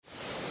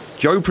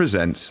Joe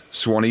presents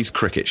Swanee's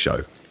Cricket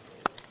Show,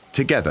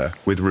 together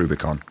with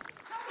Rubicon.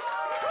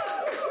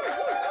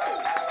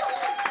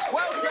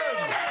 Welcome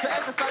to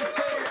episode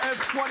 2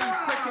 of Swanee's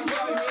Cricket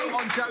Show here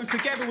on Joe,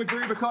 together with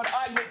Rubicon.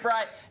 I'm Nick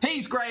Bright,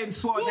 he's Graham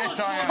Swan. Yes,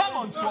 I am. Come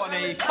on,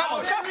 Swanee, come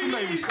on, show some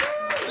moves.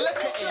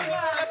 Look at him.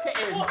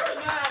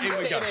 Here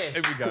we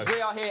go. Because we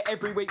are here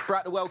every week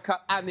throughout the World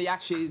Cup and the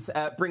Ashes,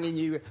 bringing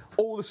you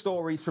all the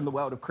stories from the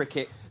world of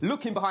cricket,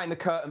 looking behind the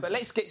curtain. But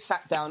let's get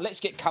sat down, let's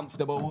get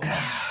comfortable.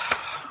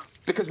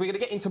 Because we're going to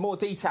get into more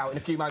detail in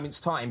a few moments'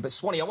 time. But,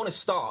 Swanee, I want to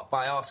start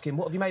by asking,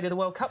 what have you made of the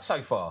World Cup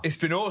so far? It's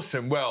been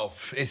awesome. Well,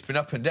 it's been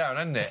up and down,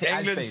 hasn't it?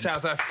 England,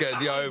 South Africa at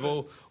the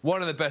Oval.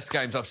 One of the best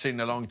games I've seen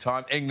in a long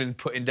time. England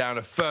putting down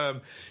a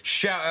firm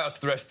shout-out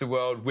to the rest of the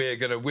world. We're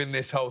going to win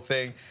this whole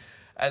thing.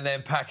 And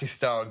then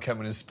Pakistan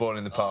coming and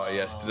spoiling the party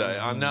yesterday.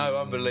 I know,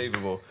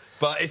 unbelievable.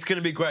 But it's going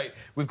to be great.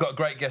 We've got a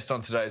great guest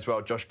on today as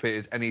well, Josh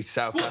Peters, and he's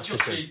South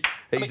African.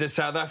 He's a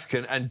South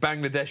African, and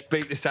Bangladesh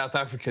beat the South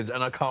Africans,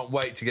 and I can't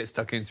wait to get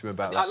stuck into him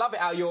about that. I love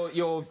it how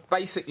you're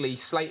basically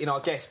slating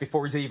our guest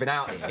before he's even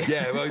out here.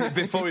 Yeah, well,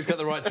 before he's got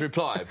the right to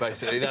reply,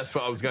 basically. That's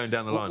what I was going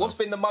down the line. What's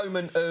been the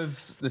moment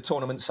of the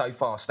tournament so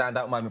far?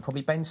 Standout moment?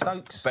 Probably Ben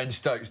Stokes? Ben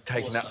Stokes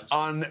taking that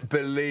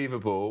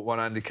unbelievable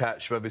one-handed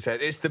catch above his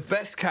head. It's the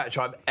best catch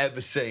I've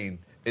ever seen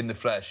in the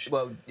flesh.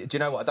 Well, do you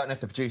know what? I don't know if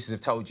the producers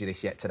have told you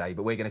this yet today,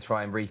 but we're going to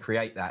try and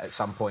recreate that at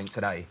some point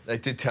today. They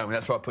did tell me.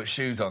 That's why I put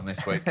shoes on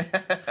this week.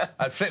 I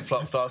had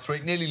flip-flops last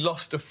week. Nearly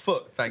lost a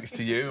foot, thanks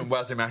to you and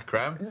Wasim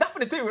Akram.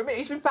 Nothing to do with me.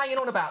 He's been banging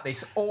on about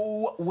this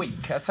all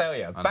week, I tell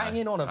you.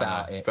 Banging on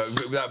about it. But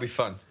that'd be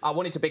fun. I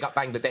wanted to big up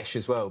Bangladesh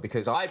as well,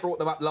 because I brought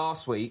them up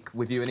last week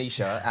with you and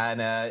Isha,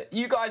 and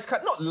you guys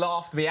not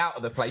laughed me out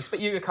of the place,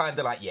 but you were kind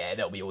of like, yeah,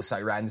 they'll be also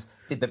Rands.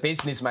 Did the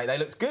business, mate. They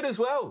looked good as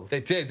well.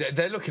 They did.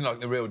 They're looking like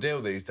the real deal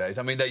these days.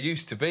 I mean, they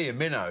used to be in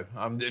Minnow.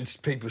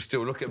 People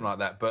still look at them like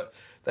that, but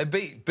they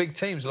beat big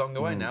teams along the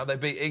way now. They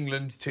beat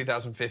England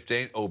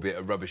 2015, albeit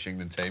a rubbish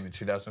England team in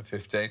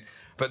 2015,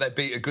 but they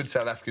beat a good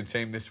South African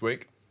team this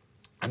week,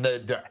 and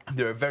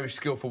they're a very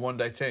skillful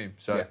one-day team.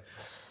 So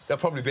they'll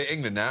probably beat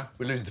England now.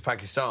 We're losing to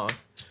Pakistan.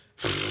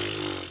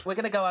 We're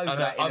going to go over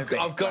that in a bit.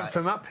 I've gone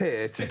from up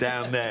here to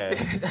down there.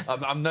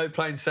 I'm no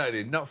plain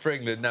sailing. Not for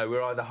England, no.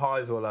 We're either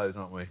highs or lows,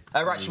 aren't we?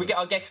 Right, should we get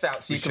our guest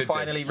out so you can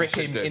finally rip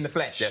him in the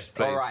flesh? Yes,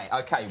 please. All right,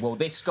 OK. Well,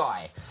 this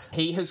guy,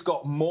 he has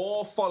got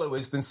more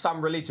followers than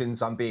some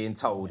religions, I'm being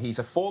told. He's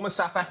a former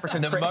South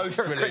African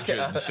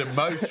cricketer. The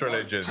most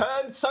religions.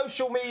 Turned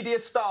social media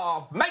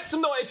star. Make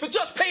some noise for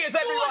Josh Peters,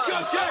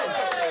 everyone!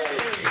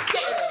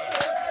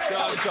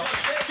 Hello,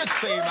 Josh. Good to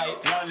see you,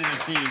 mate. Lovely to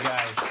see you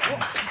guys.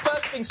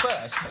 First things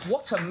first,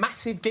 what a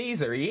massive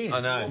geezer he is. I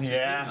know.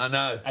 Yeah. I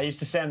know. I used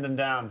to send them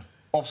down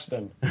off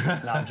spin. No,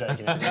 I'm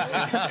joking.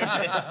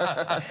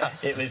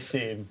 It was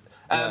him.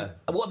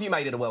 What have you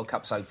made of the World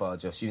Cup so far,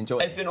 Josh? You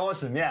enjoyed it? It's been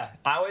awesome, yeah.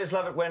 I always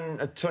love it when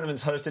a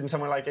tournament's hosted in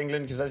somewhere like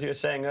England, because as you were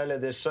saying earlier,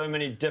 there's so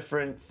many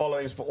different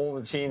followings for all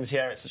the teams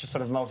here. It's such a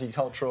sort of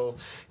multicultural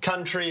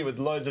country with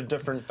loads of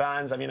different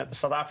fans. I mean, at the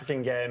South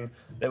African game,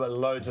 there were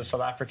loads of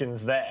South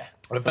Africans there.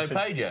 Have they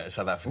played yet,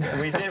 South Africa?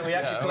 We did. We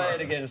actually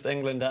played against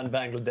England and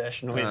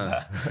Bangladesh, and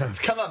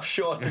we've come up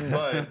short in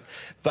both.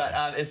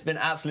 But it's been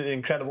absolutely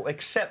incredible,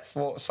 except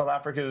for South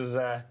Africa's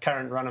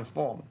current run of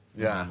form.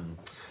 Yeah.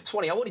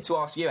 Swanee, I wanted to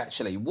ask you,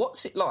 actually,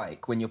 what's it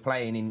like when you're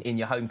playing in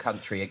your home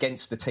country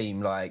against a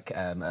team like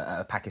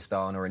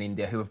Pakistan or an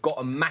India who have got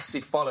a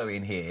massive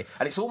following here,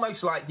 and it's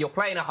almost like you're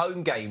playing a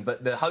home game,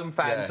 but the home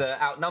fans are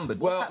outnumbered.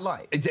 What's that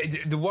like?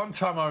 The one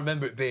time I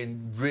remember it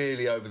being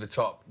really over the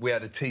top, we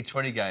had a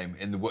T20 game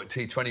in the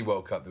T20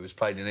 World Cup that was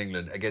played in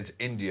England against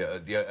India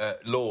at the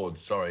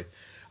Lords,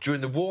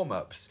 during the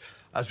warm-ups,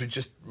 as we're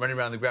just running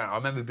around the ground. I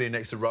remember being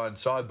next to Ryan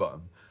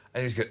Sidebottom, and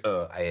he was going,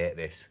 I hate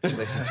this.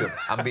 Listen to him.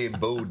 I'm being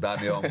booed by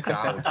my own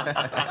crowd.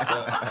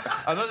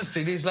 And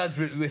honestly, these lads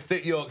with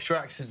thick Yorkshire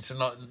accents and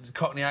like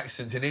Cockney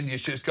accents in India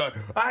just going,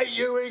 I hate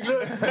you,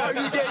 England. No,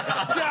 you get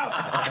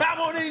stuffed. Come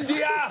on,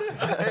 India.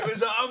 It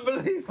was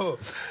unbelievable.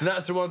 So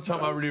that's the one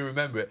time I really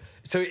remember it.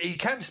 So it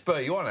can spur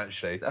you on,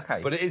 actually.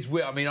 Okay. But it is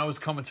weird. I mean, I was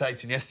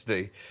commentating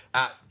yesterday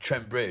at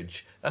Trent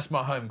Bridge. That's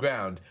my home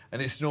ground.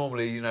 And it's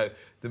normally, the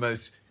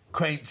most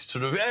quaint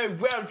sort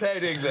of, well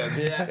played, England.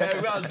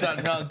 Well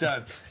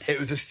done. It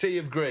was a sea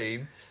of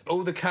green.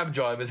 All the cab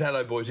drivers,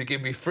 hello boys, who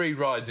give me free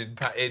rides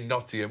in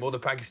Nottingham, all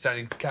the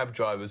Pakistani cab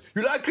drivers,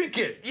 you like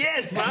cricket?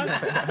 Yes, man!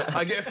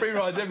 I get free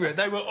rides everywhere.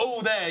 They were all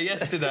there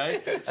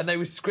yesterday, and they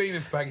were screaming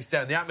for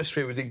Pakistan. The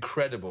atmosphere was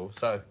incredible,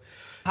 so...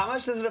 How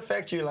much does it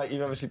affect you, like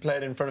you've obviously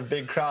played in front of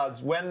big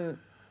crowds, when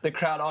the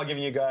crowd are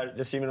giving you a go,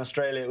 assume in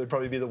Australia it would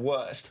probably be the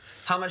worst.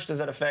 How much does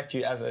that affect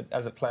you as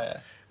a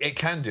player? It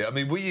can do. I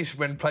mean,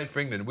 when we played for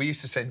England, we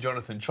used to send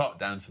Jonathan Trott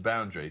down to the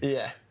boundary.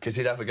 Yeah. Because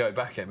he'd have a go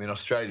back at me in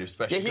Australia,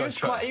 especially. Yeah, he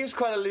was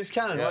quite a loose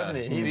cannon, wasn't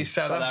he? He's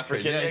South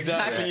African. Yeah,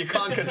 exactly. You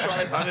can't control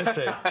it.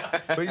 Honestly.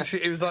 But you see,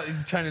 it was like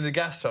turning the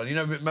gas on.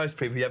 Most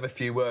people, you have a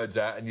few words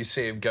out and you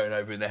see him going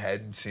over in their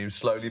head and see him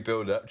slowly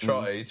build up.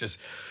 Trotty,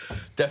 just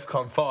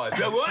DEFCON 5.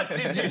 What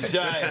did you say?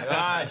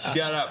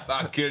 Shut up,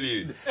 I'll kill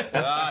you.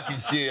 I can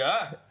see you,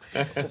 huh?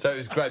 So it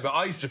was great. But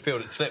I used to feel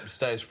that slip would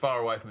stay as far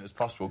away from it as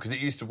possible because it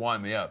used to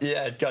wind me up.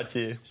 Yeah, it got to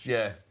you.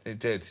 Yeah, it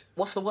did.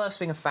 What's the worst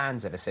thing a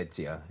fan's ever said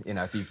to you? You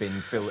know, if you've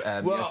been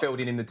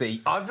fielding in the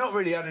deep. I've not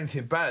really had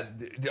anything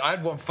bad. I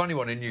had one funny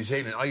one in New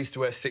Zealand. I used to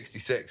wear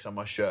 66 on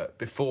my shirt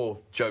before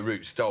Joe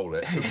Root stole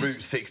it.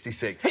 Route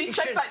 66. He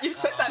said that. You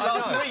said that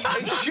last week.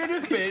 It should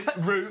have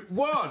been Route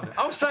 1.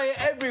 I'll say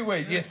it every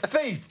week. You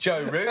thief,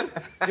 Joe Root.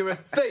 You're a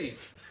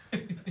thief.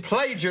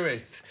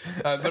 Plagiarist.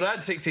 But I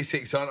had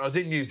 66 on. I was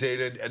in New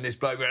Zealand, and this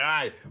bloke went,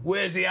 "Hey,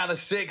 where's the other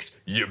 6?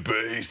 You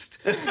beast."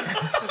 I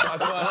quite like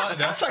that.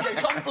 That's like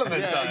a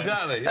compliment, Yeah, though.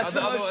 exactly. That's the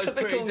I thought most it was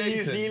typical pretty New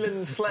decent.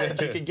 Zealand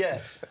sledge you could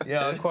get.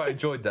 Yeah, I quite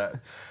enjoyed that.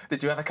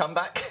 Did you have a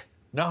comeback?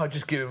 No, I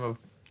just give him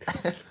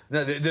a.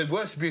 No, the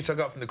worst abuse I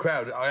got from the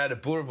crowd, I had a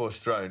boerewors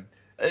thrown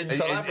In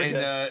South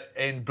Africa?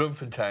 in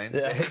Bloemfontein.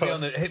 Yeah,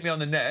 It hit me on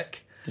the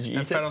neck Did you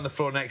and eat fell it? on the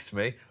floor next to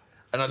me.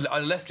 And I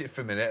left it for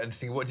a minute and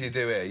think, what do you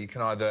do here? You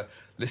can either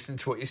listen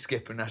to what your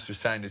skipper Nasser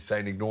Hussain is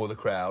saying, ignore the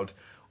crowd,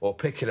 or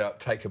pick it up,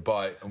 take a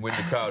bite, and win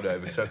the crowd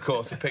over. So, of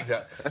course, I picked it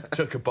up,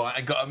 took a bite,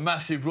 and got a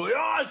massive roar.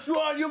 "Oh,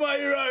 Swan, you're my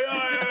hero!"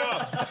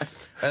 Yeah.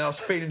 And I was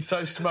feeling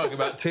so smug.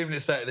 About 2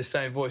 minutes later, the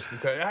same voice from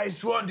the crowd, "Hey,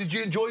 Swan, did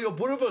you enjoy your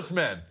boerewors,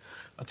 man?"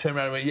 I turned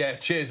around and went, "Yeah,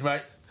 cheers,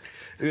 mate.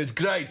 It was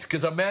great,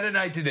 because I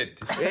marinated it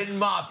in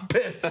my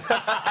piss."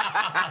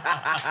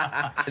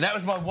 And that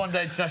was my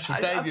one-day international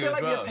I debut feel like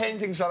as well. you're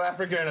painting South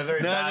Africa in a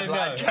very No. bad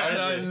light.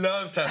 I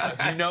love South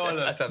Africa. You know I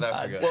love South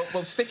Africa.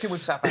 Well, sticking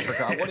with South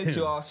Africa, I wanted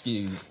to ask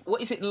you,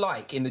 what is it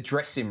like in the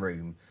dressing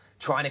room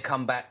trying to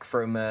come back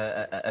from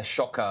a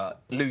shocker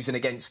losing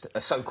against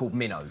a so-called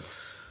minnow?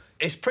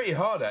 It's pretty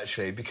hard,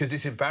 actually, because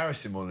it's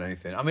embarrassing more than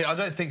anything. I mean, I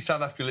don't think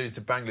South Africa lose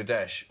to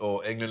Bangladesh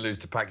or England lose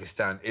to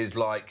Pakistan is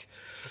like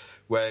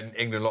when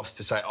England lost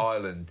to, say,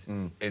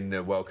 Ireland in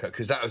the World Cup,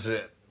 because that was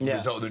a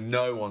result that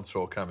no one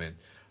saw coming.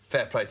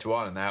 Fair play to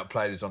Ireland, they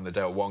outplayed us on the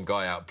day, or one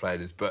guy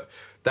outplayed us, but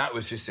that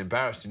was just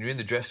embarrassing. You're in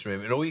the dressing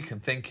room, and all you can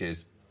think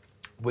is,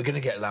 we're going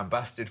to get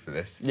lambasted for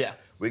this. Yeah.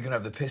 We're going to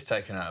have the piss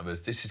taken out of us.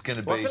 This is going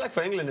to be... Well, I feel like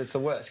for England it's the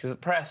worst, because the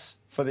press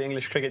for the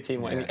English cricket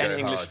team or any very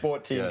English hard.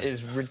 sport team Yeah.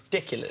 is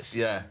ridiculous.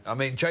 Yeah, I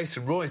mean,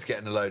 Jason Roy's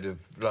getting a load of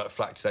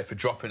flack today for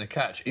dropping a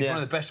catch. He's Yeah.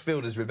 one of the best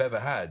fielders we've ever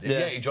had. And Yeah.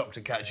 yeah, he dropped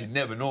a catch he'd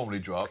never normally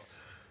drop.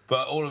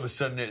 But all of a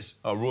sudden it's,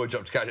 Roy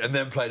dropped a catch and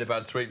then played a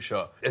bad sweep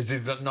shot, as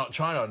if not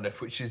trying hard enough,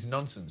 which is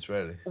nonsense,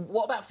 really.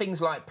 What about things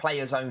like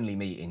players-only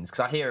meetings? Because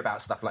I hear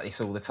about stuff like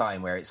this all the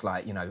time where it's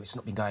like, you know, it's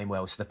not been going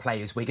well, so the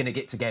players, we're going to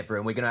get together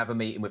and we're going to have a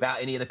meeting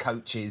without any of the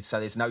coaches, so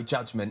there's no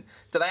judgment.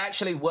 Do they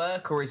actually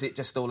work, or is it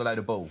just all a load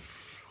of bull?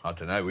 I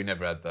don't know, we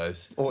never had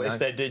those. Or if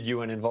they did, you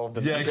weren't involved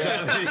in them.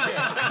 exactly.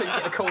 Didn't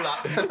get a call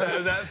up. That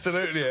was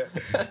absolutely it.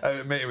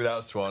 A meeting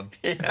without Swan.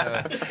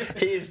 Yeah.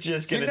 He is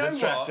just going to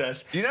distract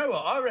us. You know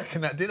what? I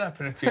reckon that did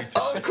happen a few times.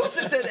 Oh, of course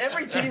it did.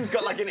 Every team's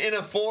got like an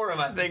inner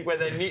forum, I think, where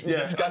they meet and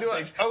discuss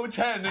things.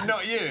 010 and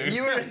not you.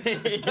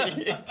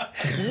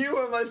 You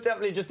were most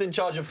definitely just in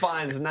charge of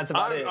fines, and that's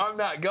about it. I'm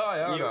that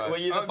guy, aren't I? Were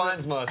you the I'm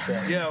fines master?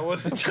 Yeah, I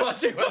wasn't. Of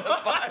course you were the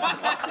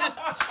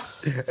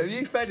fines. Have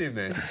you fed him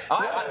this?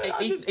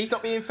 He's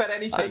not being fed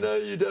anything. I know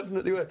you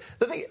definitely were.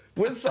 The thing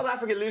with South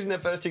Africa losing their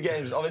first 2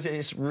 games, obviously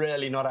it's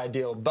really not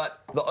ideal.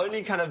 But the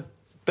only kind of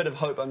bit of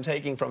hope I'm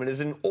taking from it is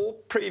in all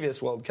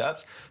previous World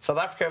Cups, South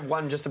Africa have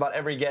won just about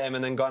every game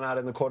and then gone out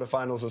in the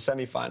quarterfinals or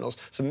semi-finals.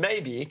 So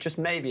maybe, just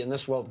maybe, in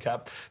this World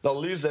Cup, they'll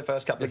lose their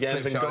first couple of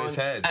games and flips go on its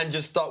on head. and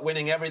just start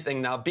winning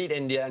everything now, beat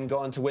India and go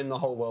on to win the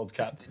whole World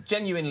Cup.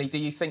 Genuinely, do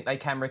you think they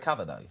can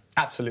recover, though?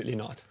 Absolutely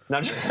not. No,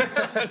 I'm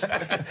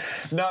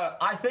just- No,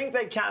 I think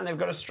they can. They've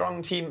got a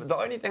strong team. The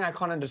only thing I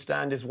can't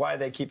understand is why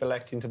they keep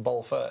electing to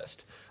bowl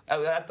first.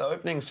 At the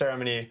opening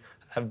ceremony,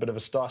 I have a bit of a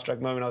starstruck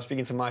moment. I was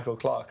speaking to Michael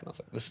Clark, and I was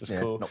like, this is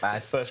cool. not bad. My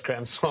first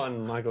Graham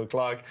Swan, Michael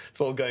Clark. It's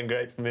all going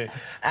great for me.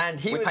 And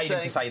he We was paid him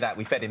saying, to say that.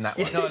 We fed him that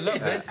one. No, I love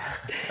this.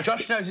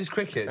 Josh knows his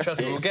cricket. Trust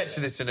me, we'll get to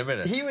this in a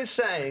minute. He was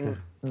saying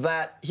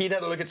that he'd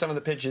had a look at some of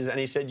the pitches and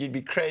he said you'd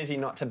be crazy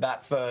not to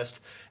bat first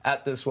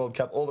at this World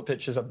Cup. All the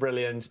pitches are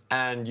brilliant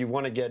and you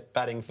want to get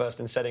batting first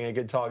and setting a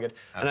good target.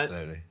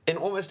 Absolutely. And in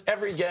almost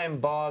every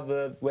game, bar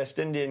the West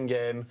Indian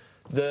game,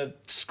 the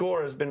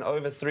score has been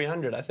over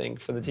 300, I think,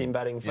 for the team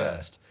batting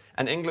first.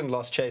 And England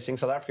lost chasing.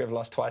 South Africa have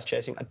lost twice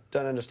chasing. I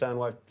don't understand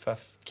why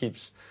Faf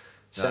keeps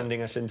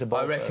sending us into bowl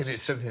I reckon first.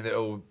 it's something that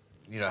will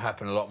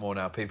happen a lot more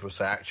now. People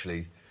say,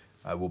 actually,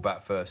 we'll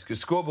bat first. Because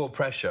scoreboard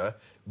pressure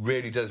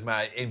really does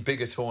matter in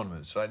bigger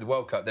tournaments. Like the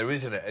World Cup, there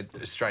isn't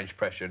a strange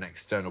pressure, an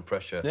external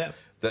pressure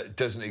that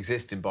doesn't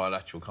exist in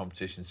bilateral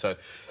competition. So,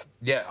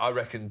 yeah, I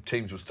reckon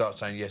teams will start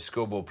saying, yes,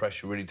 scoreboard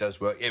pressure really does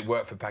work. It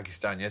worked for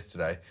Pakistan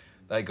yesterday.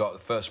 They got the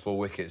first 4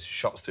 wickets,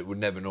 shots that would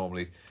never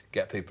normally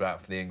get people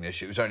out for the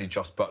English. It was only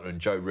Jos Buttler and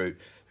Joe Root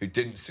who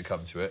didn't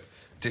succumb to it.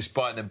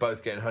 Despite them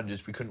both getting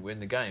hundreds, we couldn't win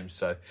the game.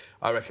 So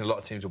I reckon a lot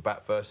of teams will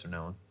bat first from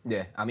now on.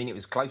 Yeah, I mean, it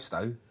was close,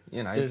 though.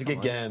 You know, It was a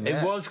good game.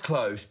 It was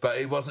close, but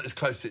it wasn't as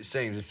close as it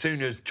seems. As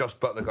soon as Jos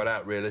Buttler got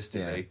out,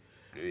 realistically,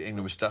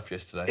 England was stuffed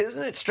yesterday.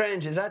 Isn't it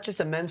strange? Is that just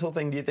a mental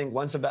thing, do you think,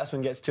 once a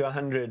batsman gets to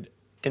 100,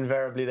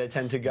 invariably they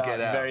tend to go Get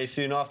out out. very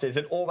soon after. Is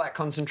it all that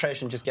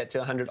concentration just get to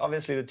 100?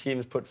 Obviously, the team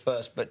is put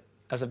first, but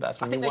as a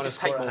batsman, I think you they want to just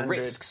take score more 100.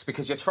 risks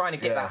because you're trying to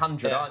get that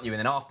 100, Yeah. aren't you? And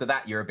then after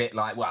that, you're a bit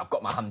like, well, I've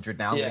got my 100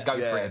 now. I'm Yeah. going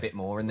to go for it a bit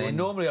more. And Well, then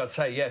normally I'd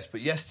say yes,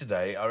 but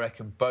yesterday I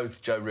reckon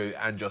both Joe Root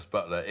and Joss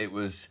Buttler, it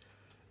was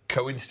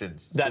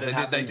coincidence. That They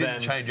had didn't happened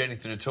then. change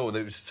anything at all.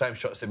 It was the same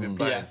shots they've been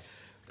playing. Yeah.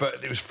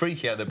 But it was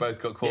freaky how they both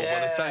got caught by the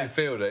Yeah. same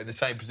fielder in the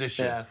same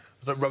position. Yeah. I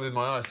was like rubbing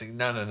my eyes thinking,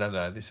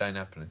 no, this ain't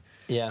happening.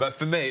 Yeah. But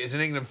for me, as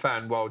an England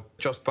fan, while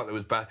Joss Buttler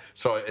was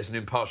sorry, as an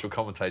impartial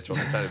commentator on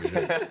the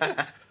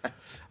television,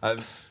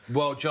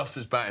 while Joss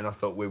was batting, I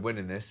thought, we're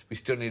winning this. We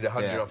still need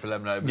 100 Yeah. off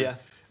 11 overs. Yeah.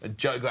 And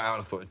Joe got out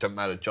and I thought, it doesn't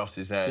matter, Joss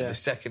is there. Yeah. The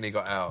second he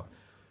got out,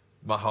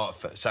 my heart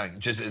sank.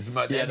 Just that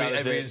was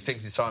every it.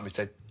 instinct inside me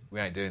said, we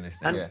ain't doing this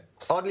now. And Yeah.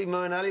 oddly,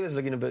 Moeen Ali was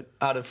looking a bit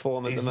out of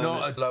form at He's the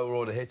moment. not a lower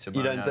order hitter, man.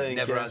 You don't think,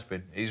 Never yeah. has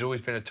been. He's always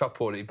been a top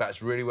order. He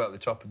bats really well at the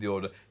top of the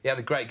order. He had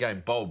a great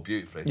game, bowled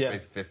beautifully, Yeah. 3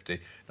 for 50.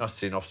 Nice to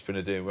see an off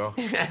spinner doing well.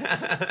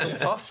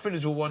 Off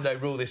spinners will one day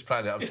rule this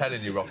planet. I'm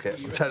telling you, Rocket.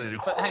 I'm telling you.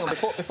 But hang on,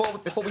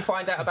 before we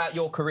find out about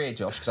your career,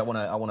 Josh, because I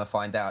want to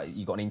find out.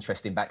 You've got an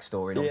interesting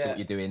backstory and obviously Yeah. what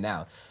you're doing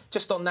now.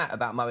 Just on that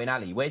about Moeen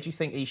Ali, where do you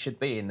think he should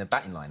be in the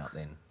batting lineup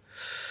then?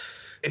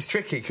 It's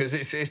tricky because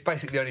it's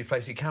basically the only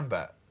place he can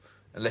bat,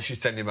 unless you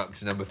send him up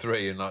to number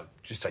 3 and like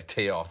just say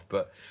tee off.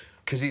 But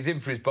because he's in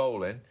for his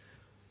bowling,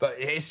 but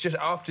it's just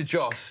after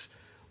Joss,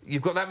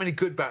 you've got that many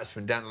good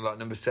batsmen down to like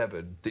number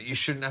 7 that you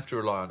shouldn't have to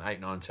rely on 8,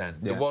 9, 10.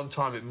 The Yeah. one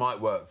time it might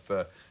work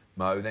for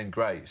Mo, then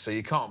great. So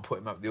you can't put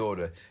him up the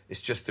order.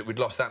 It's just that we'd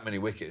lost that many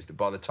wickets that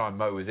by the time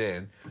Mo was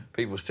in,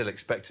 people still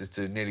expect us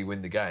to nearly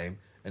win the game,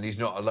 and he's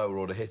not a lower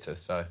order hitter.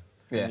 So.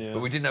 Yeah. Yeah. But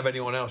we didn't have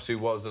anyone else who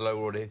was a lower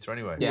order hitter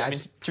anyway. Yeah. I mean,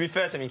 to be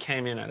fair to him, he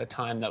came in at a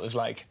time that was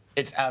like,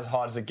 it's as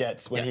hard as it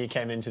gets when he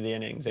came into the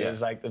innings. It Yeah.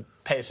 was like the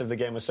pace of the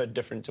game was so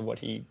different to what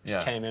he just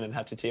Yeah. came in and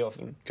had to tee off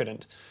and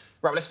couldn't.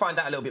 Right, well, let's find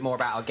out a little bit more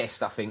about our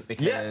guest, I think,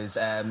 because,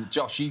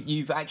 Josh,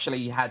 you've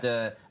actually had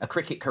a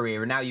cricket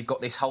career and now you've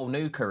got this whole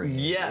new career.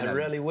 Yeah,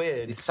 really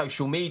weird. It's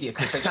social media.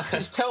 So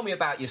just tell me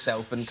about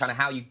yourself and kind of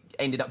how you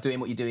ended up doing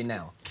what you're doing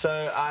now. So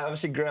I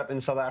obviously grew up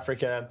in South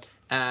Africa,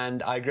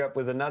 and I grew up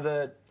with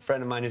another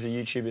friend of mine who's a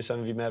YouTuber, some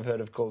of you may have heard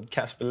of, called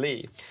Casper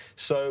Lee.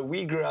 So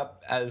we grew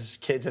up as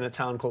kids in a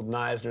town called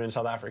Knysna in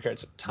South Africa.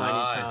 It's a tiny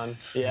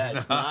Nice. town. Yeah,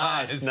 it's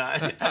nice.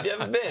 Nice. Have you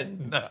ever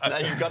been? No,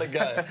 you've got to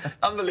go.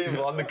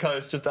 Unbelievable, on the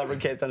coast, just over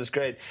Cape Town. It's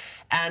great.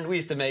 And we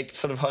used to make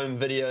sort of home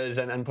videos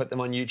and put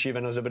them on YouTube,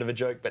 and it was a bit of a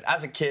joke. But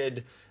as a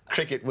kid,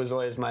 cricket was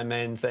always my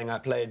main thing. I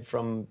played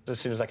from as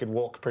soon as I could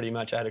walk, pretty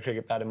much. I had a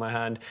cricket bat in my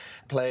hand.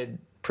 Played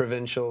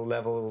provincial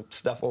level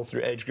stuff all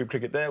through age group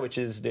cricket there, which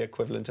is the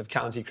equivalent of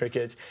county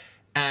cricket.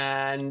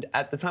 And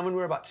at the time when we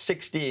were about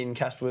 16,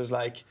 Casper was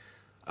like,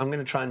 I'm going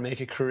to try and make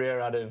a career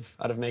out of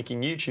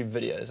making YouTube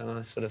videos. And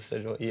I sort of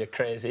said, well, you're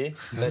crazy.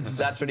 But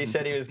that's what he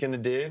said he was going to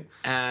do.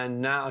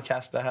 And now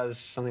Casper has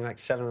something like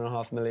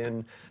 7.5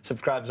 million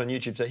subscribers on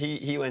YouTube. So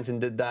he went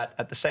and did that.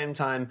 At the same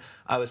time,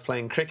 I was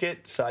playing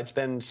cricket. So I'd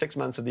spend 6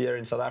 months of the year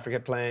in South Africa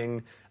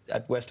playing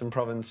at Western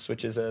Province,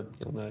 which is a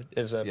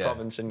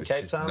province in which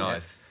Cape is Town.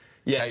 Nice.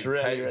 Yeah, it's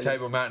really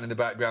Table Mountain in the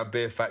background,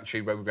 beer factory,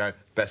 rugby ground,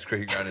 best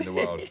cricket ground in the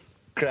world.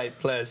 great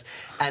players.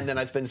 And then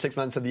I'd spend 6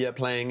 months of the year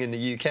playing in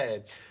the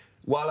UK.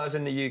 While I was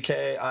in the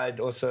UK, I'd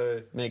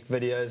also make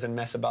videos and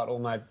mess about. All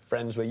my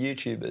friends were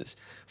YouTubers.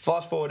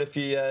 Fast forward a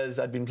few years,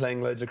 I'd been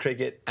playing loads of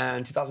cricket,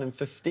 and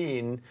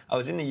 2015, I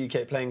was in the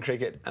UK playing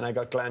cricket, and I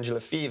got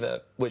glandular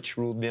fever, which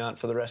ruled me out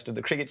for the rest of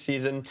the cricket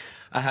season.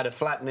 I had a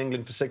flat in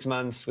England for 6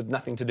 months with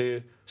nothing to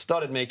do,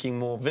 started making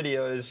more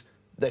videos,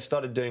 they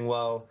started doing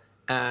well,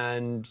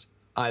 and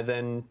I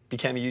then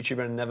became a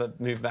YouTuber and never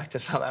moved back to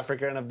South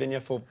Africa, and I've been here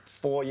for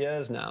 4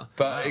 years now.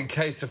 But in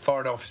case a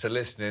foreign officer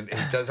listening, he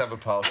does have a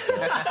passport.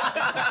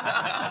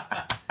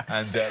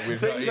 And we've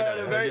Things got,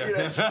 are very,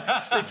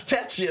 it's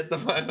touchy at the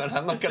moment,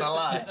 I'm not going to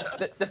lie.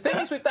 The thing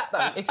is with that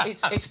though,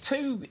 it's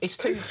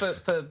two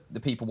for the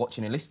people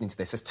watching and listening to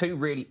this. There's two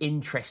really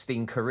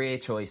interesting career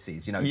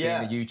choices. You know,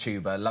 Yeah. being a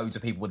YouTuber, loads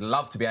of people would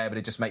love to be able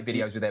to just make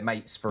videos with their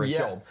mates for a Yeah.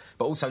 job,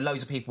 but also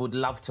loads of people would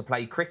love to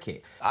play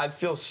cricket. I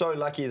feel so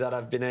lucky that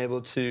I've been able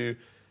to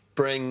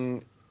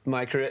bring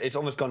my career, it's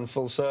almost gone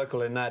full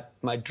circle in that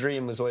my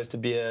dream was always to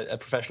be a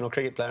professional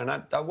cricket player, and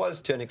I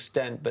was to an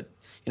extent, but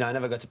I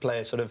never got to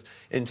play sort of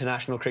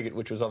international cricket,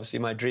 which was obviously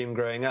my dream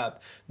growing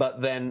up.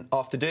 But then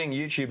after doing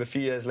YouTube a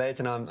few years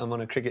later, now I'm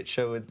on a cricket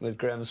show with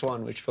Graham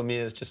Swan, which for me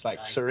is just like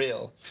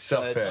surreal.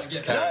 Stop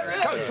it. No,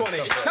 really. Go Swanee!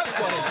 Go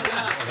Swanee!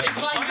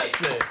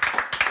 Honestly.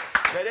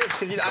 It is,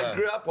 because I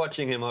grew up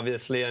watching him,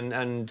 obviously,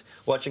 and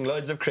watching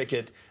loads of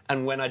cricket.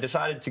 And when I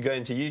decided to go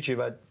into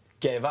YouTube, I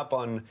gave up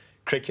on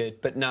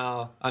cricket, but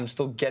now I'm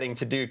still getting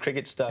to do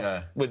cricket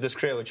stuff with this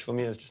career, which for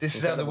me is just This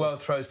incredible. is how the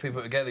world throws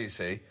people together, you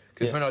see.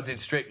 Because when I did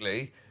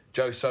Strictly,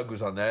 Joe Sugg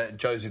was on there, and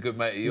Joe's a good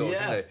mate of yours,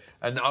 Yeah. isn't he?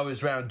 And I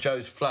was round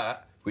Joe's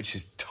flat, which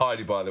is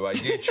tiny, by the way.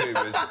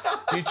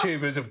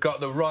 YouTubers have got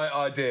the right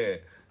idea.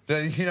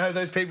 You know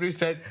those people who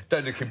said,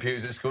 don't do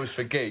computers at school, it's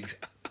for geeks?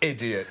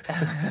 Idiots.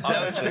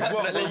 Honestly,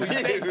 what were we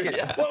thinking?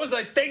 Yeah. What was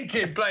I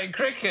thinking playing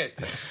cricket?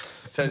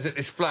 So I was at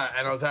this flat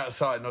and I was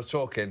outside and I was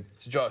talking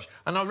to Josh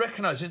and I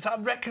recognised you. I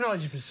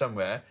recognise you from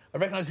somewhere. I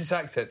recognise this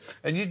accent.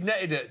 And you'd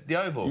netted at the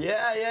Oval.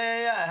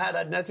 Yeah.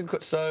 I'd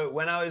netted. So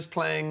when I was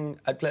playing,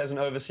 I'd play as an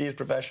overseas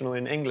professional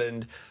in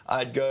England.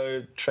 I'd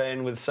go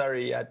train with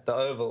Surrey at the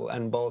Oval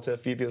and bowl to a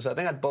few people. So I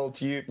think I'd bowl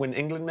to you when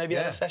England maybe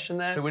had a session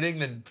there. So when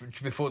England,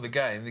 before the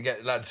game, they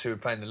get lads who were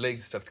playing the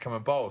leagues and stuff to come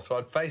and bowl. So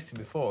I'd faced him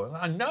before.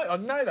 I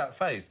know that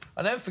face.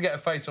 I never forget a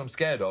face I'm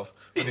scared of.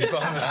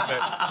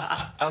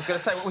 I was going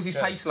to say, what was his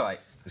pace like?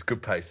 It's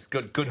good pace,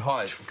 good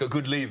height, got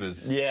good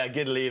levers. Yeah,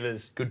 good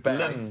levers. Good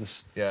balance.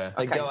 Limbs. Yeah.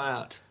 They go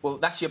out. Well,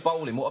 that's your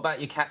bowling. What about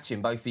your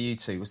catching, both of you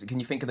two? Can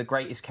you think of the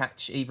greatest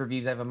catch either of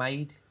you's ever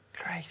made?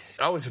 Great.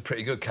 I was a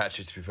pretty good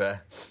catcher, to be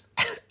fair.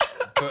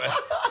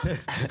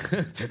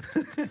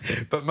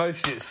 but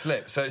mostly it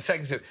slipped. So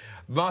second slip.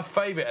 My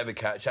favourite ever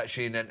catch,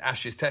 actually, in an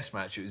Ashes Test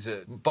match, it was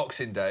a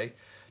Boxing Day,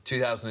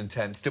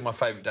 2010. Still my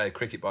favourite day of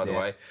cricket, by the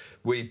way.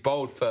 We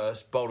bowled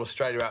first, bowled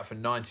Australia out for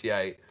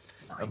 98,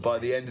 and by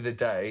the end of the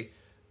day,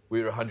 we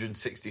were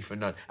 160 for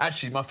 9.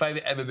 Actually, my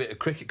favourite ever bit of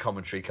cricket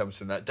commentary comes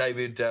from that.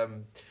 David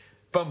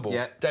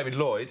David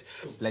Lloyd.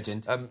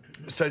 Legend.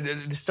 So at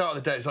the start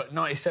of the day, it's like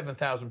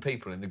 97,000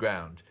 people in the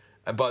ground.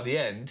 And by the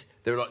end,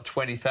 there were like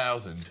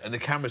 20,000. And the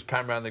cameras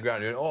pan around the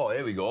ground. You're going, oh,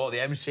 here we go, the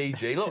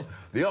MCG. Look,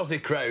 the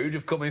Aussie crowd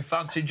have come in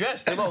fancy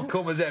dress. They've all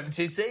come as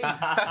empty seats. Brilliant.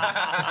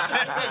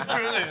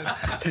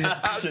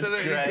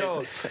 Absolutely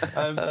gold.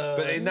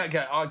 But in that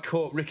game, I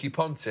caught Ricky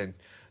Ponting.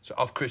 So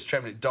off Chris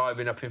Tremlett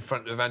diving up in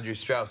front of Andrew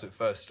Strauss at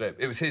first slip.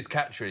 It was his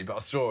catch, really, but I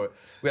saw it.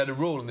 We had a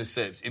rule on the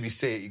slips. If you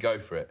see it, you go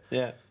for it.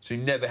 Yeah. So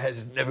you never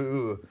hesitate,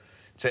 never...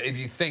 So if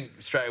you think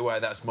straight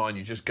away that's mine,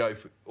 you just go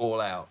for it all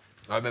out.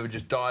 I remember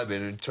just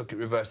diving and took it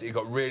reverse. It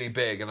got really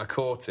big and I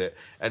caught it.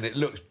 And it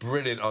looks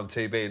brilliant on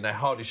TV and they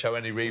hardly show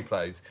any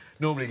replays.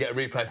 Normally get a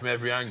replay from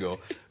every angle.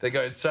 They're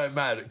going so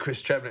mad at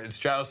Chris Tremlett and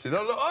Strauss. And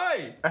I'm like,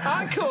 hey,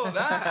 I caught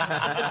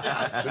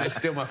that. But it's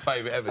still my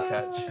favourite ever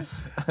catch.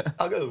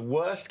 I'll go the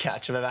worst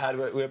catch I've ever had.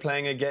 We were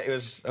playing a game. It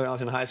was when I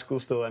was in high school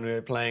still, and we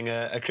were playing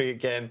a cricket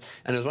game.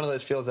 And it was one of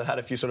those fields that had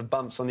a few sort of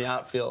bumps on the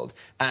outfield.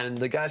 And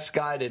the guy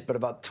skied it, but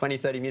about 20,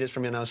 30 metres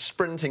from me, and I was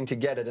sprinting to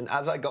get it. And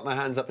as I got my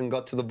hands up and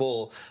got to the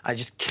ball, I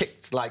just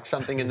kicked like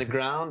something in the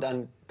ground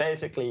and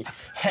basically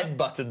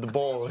head-butted the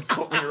ball and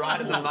caught me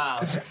right in the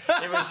mouth.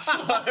 It was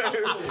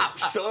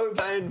so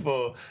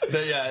painful.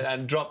 But yeah,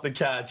 and dropped the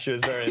catch. It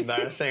was very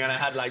embarrassing. And I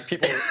had like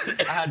people,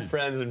 I had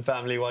friends and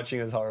family watching.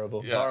 It was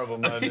horrible. Yeah. Horrible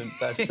moment.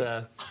 But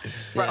yeah.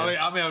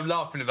 I mean, I'm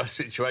laughing at that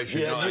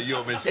situation, not at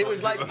your misfortune. It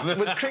was like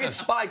with cricket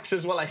spikes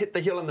as well. I hit the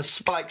heel and the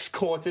spikes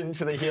caught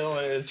into the heel.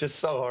 And it was just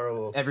so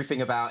horrible.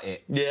 Everything about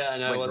it. Yeah,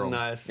 no, it wasn't wrong.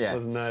 nice. Yeah. It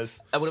wasn't nice.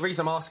 Well, the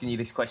reason I'm asking you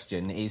this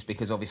question is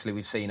because obviously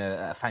we've seen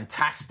a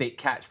fantastic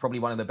catch, probably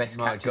one of the best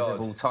catches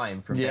of all time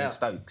from Ben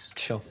Stokes.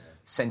 Sure.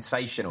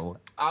 Sensational.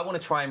 I want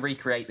to try and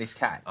recreate this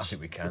catch. I think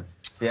we can.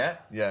 Yeah?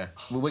 Yeah.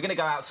 Well, we're going to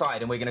go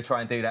outside and we're going to try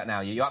and do that now.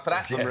 You up for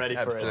that? I'm ready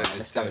for absolutely. it.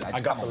 Let's go, lads. I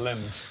got Come the on.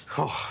 limbs.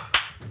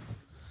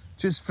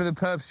 Just for the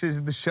purposes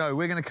of the show,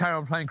 we're going to carry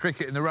on playing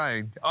cricket in the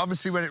rain.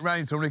 Obviously, when it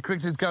rains, normally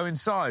cricketers go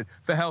inside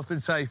for health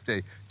and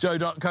safety.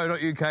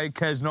 Joe.co.uk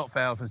cares not for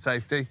health and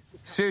safety.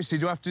 Seriously,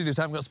 do I have to do this?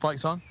 I haven't got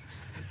spikes on.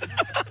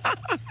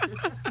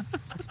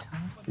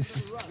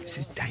 This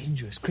is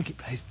dangerous. Cricket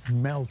players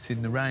melt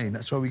in the rain.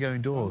 That's why we go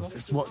indoors.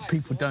 That's what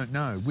people don't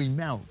know. We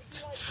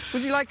melt.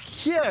 Was he like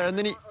here and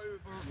then he...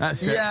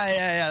 That's it.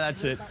 Yeah,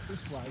 that's it.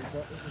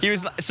 He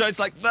was like, so it's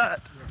like that.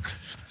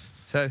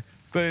 So,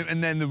 boom,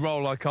 and then the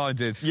roll like I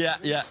did. Yeah.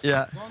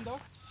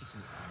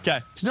 Okay.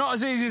 It's not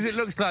as easy as it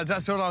looks, lads.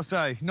 That's all I'll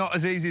say. Not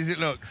as easy as it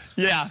looks.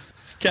 Yeah.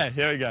 Okay,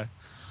 here we go.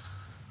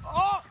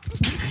 Oh!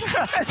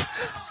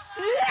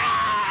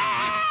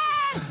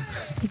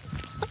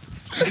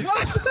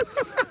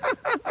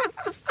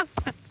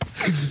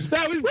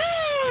 That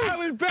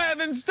was better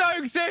than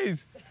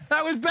Stokes's.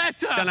 That was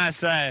better. Can I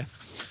say?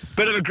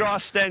 Bit of a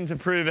grass stain to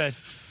prove it.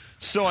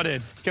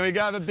 Sorted. Can we go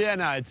have a beer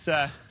now? It's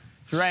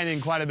raining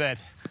quite a bit.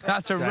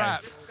 That's a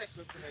wrap.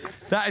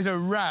 That is a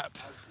wrap.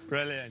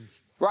 Brilliant.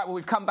 Right, well,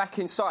 we've come back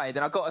inside,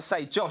 and I've got to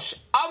say, Josh,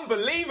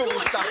 unbelievable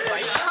stuff,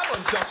 mate. Come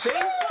on, Joshy.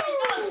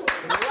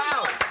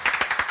 Wow.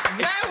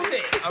 Nailed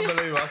it.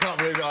 Unbelievable. I can't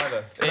believe it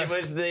either. It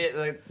was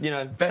the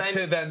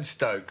Better than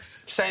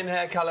Stokes. same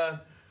hair colour.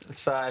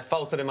 So I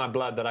felt it in my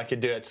blood that I could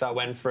do it, so I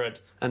went for it,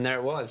 and there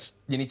it was.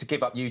 You need to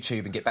give up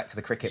YouTube and get back to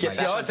the cricket, Get mate.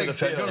 back Yeah, I into think the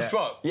so. Do you field. want to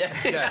swap?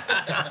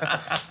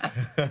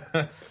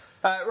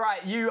 Yeah. Right,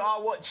 you are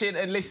watching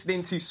and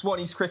listening to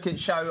Swanee's Cricket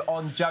Show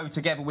on Joe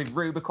together with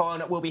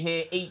Rubicon. We'll be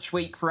here each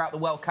week throughout the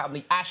World Cup and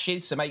the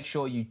Ashes, so make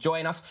sure you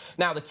join us.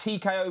 Now, the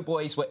TKO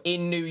boys were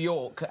in New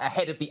York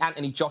ahead of the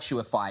Anthony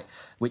Joshua fight,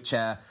 which...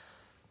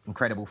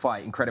 incredible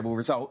fight, incredible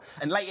result.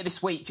 And later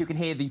this week, you can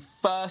hear the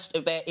first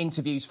of their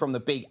interviews from the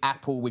Big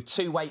Apple with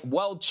two-weight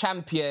world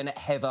champion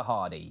Heather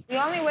Hardy. The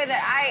only way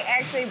that I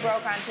actually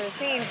broke onto the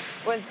scene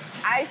was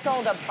I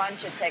sold a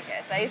bunch of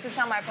tickets. I used to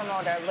tell my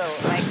promoter, Lou,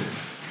 like,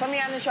 put me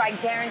on the show. I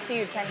guarantee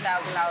you $10,000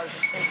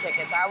 in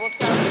tickets. I will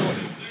sell you.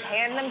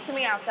 Hand them to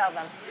me, I'll sell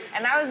them.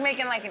 And I was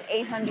making like an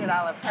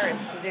 $800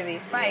 purse to do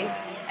these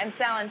fights and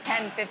selling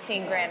 10,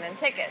 15 grand in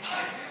tickets.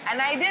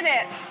 And I did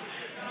it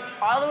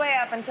all the way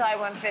up until I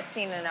went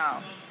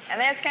 15-0. And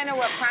that's kind of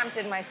what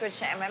prompted my switch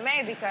to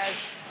MMA, because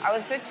I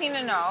was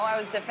 15-0. I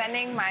was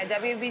defending my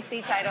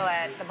WBC title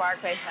at the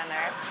Barclays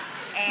Center,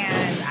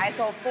 and I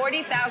sold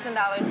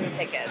 $40,000 in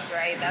tickets,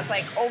 right? That's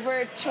like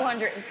over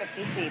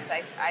 250 seats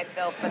I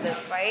filled for this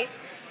fight.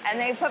 And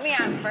they put me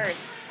on first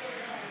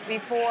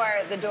before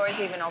the doors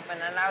even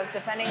opened, and I was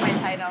defending my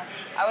title.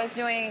 I was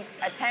doing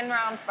a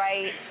 10-round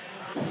fight.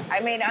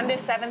 I made under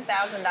 $7,000,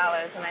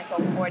 and I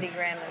sold 40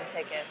 grand in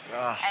tickets.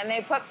 And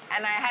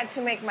I had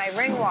to make my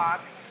ring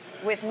walk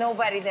with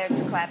nobody there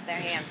to clap their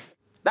hands.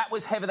 That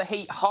was Heather the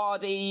Heat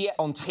Hardy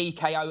on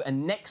TKO,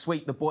 and next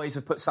week the boys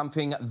have put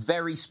something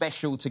very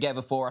special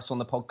together for us on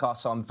the podcast,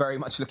 so I'm very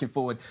much looking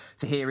forward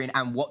to hearing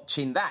and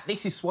watching that.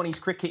 This is Swanny's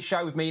Cricket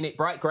Show with me, Nick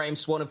Bright, Graham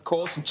Swan, of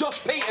course, and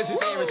Josh Peters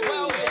is here as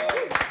well.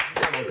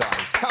 Come on,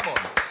 guys, come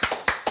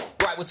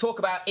on. Right, we'll talk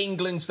about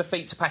England's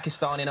defeat to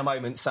Pakistan in a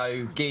moment,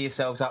 so gear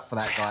yourselves up for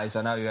that, guys.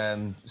 I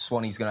know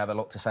Swanny's going to have a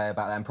lot to say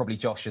about that, and probably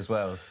Josh as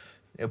well.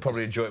 He'll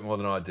probably enjoy it more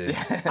than I did.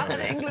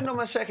 England are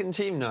my second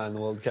team now in the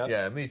World Cup.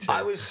 Yeah, me too.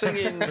 I was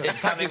singing It's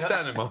Coming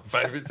Pakistan Home. is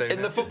my favourite team.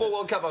 In the Football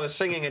World Cup, I was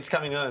singing It's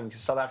Coming Home because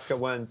South Africa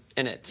weren't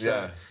in it.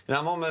 So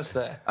I'm almost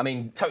there. I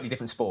mean, totally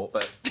different sport,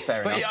 but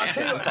fair enough. Yeah, I'll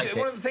tell you I'll what, take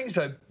one it. of the things,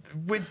 though,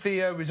 with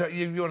the result,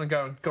 you want to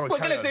go on. We're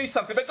going to do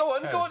something, but go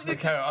on.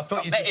 Carry on. I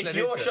thought you Mate, just it's led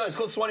your into show. it. It's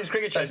called Swanny's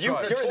Cricket Show. That's You're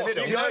right. in the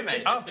middle. You know,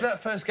 mate, after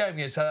that first game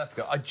against South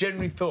Africa, I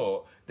genuinely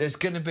thought there's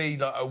going to be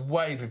like a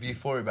wave of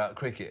euphoria about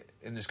cricket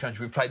in this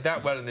country. We've played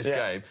that well in this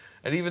game,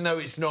 and even though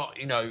it's not,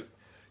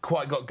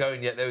 quite got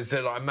going yet, there was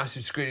a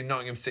massive screen in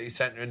Nottingham City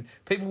Centre, and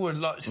people were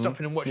like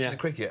stopping and watching the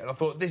cricket. And I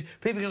thought,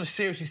 people are going to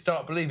seriously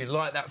start believing,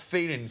 like that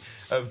feeling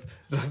of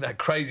that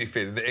crazy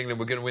feeling that England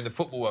were going to win the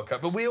Football World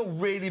Cup. But we all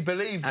really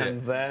believed it.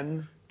 And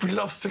then we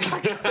lost to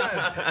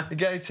Pakistan.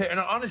 And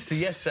honestly,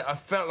 yesterday I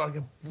felt like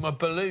my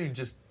balloon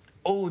just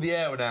all the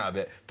air went out of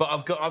it. But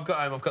I've got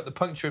home. I've got the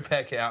puncture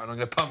repair kit out, and I'm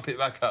going to pump it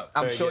back up.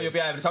 I'm sure you'll be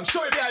able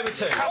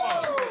to.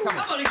 Come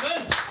on,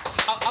 England.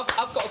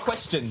 I've got a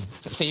question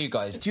for you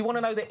guys. Do you want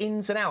to know the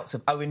ins and outs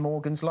of Owen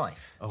Morgan's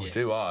life? Oh,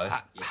 do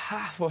I?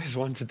 I've always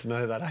wanted to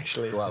know that,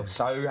 actually. Well,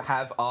 so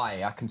have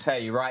I. I can tell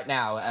you right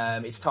now,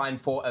 it's time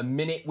for A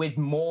Minute with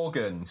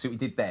Morgan. See what we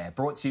did there.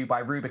 Brought to you by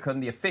Rubicon,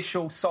 the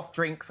official soft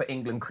drink for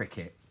England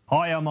cricket.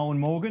 Hi, I'm Owen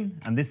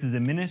Morgan, and this is A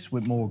Minute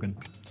with Morgan.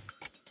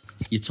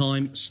 Your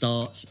time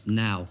starts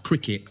now.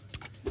 Cricket,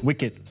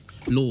 Wicket,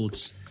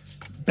 Lords,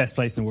 best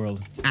place in the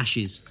world.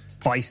 Ashes,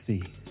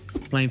 Feisty,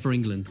 playing for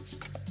England,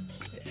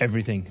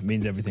 everything,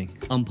 means everything.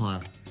 umpire,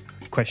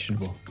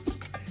 Questionable.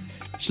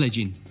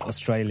 sledging,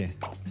 Australia,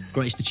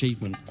 greatest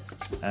achievement,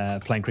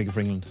 playing cricket for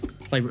England.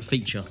 favourite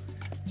feature.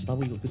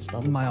 Stubby, you've got good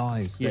stubby. My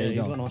eyes, there you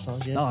go. You've got nice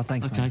eyes, yeah. Oh,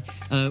 thanks, Okay.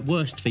 man.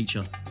 Worst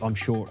feature. I'm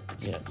short.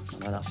 Yeah,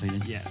 I know that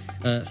feeling.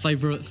 Yeah.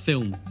 Favourite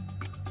film.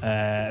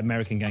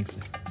 American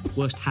Gangster.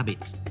 Worst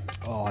habit.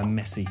 Oh, I'm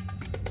messy.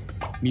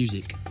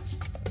 Music.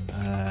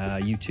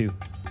 U2.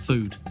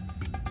 Food.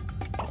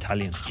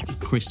 Italian.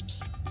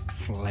 Crisps.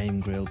 Flame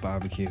grilled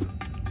barbecue.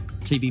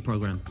 TV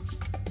programme.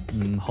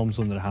 Homes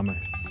Under the Hammer.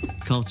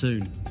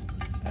 Cartoon.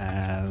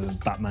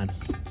 Batman.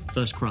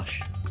 First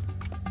crush.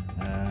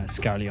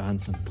 Scarlett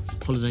Johansson.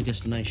 Holiday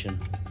destination.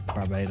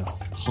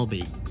 Barbados.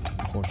 Hobby.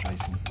 Horse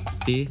racing.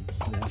 Fear.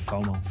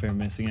 FOMO. Fear of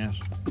missing out.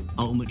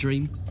 Ultimate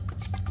dream.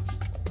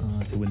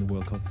 To win the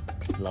World Cup.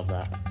 Love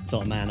that.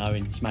 Top man,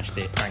 Owen. Smashed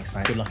it. Thanks,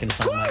 mate. Good luck in the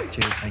summer, mate.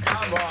 Cheers. Thank you.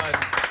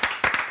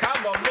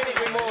 Come on, Minute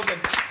with Morgan.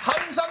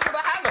 Homes under the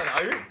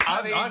hammer,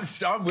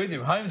 though. I'm with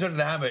him. Homes Under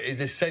the Hammer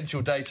is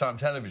essential daytime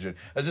television.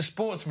 As a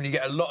sportsman, you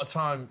get a lot of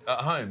time at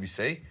home, you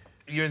see.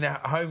 You're in the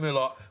home a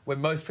lot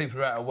when most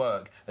people are out of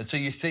work, and so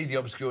you see the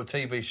obscure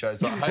TV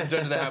shows like Homes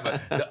Under the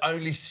Hammer that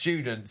only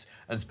students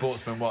and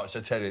sportsmen watch.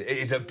 I tell you, it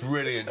is a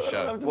brilliant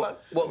show.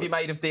 What have you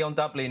made of Dion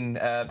Dublin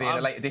being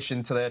a late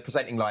addition to the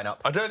presenting lineup?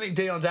 I don't think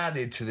Dion's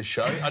added to the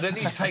show. I don't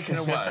think he's taken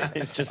away.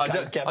 He's just I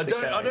kept it going.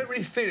 don't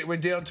really feel it when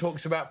Dion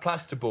talks about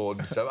plasterboard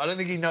and stuff. I don't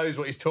think he knows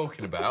what he's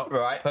talking about,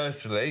 Right.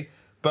 personally.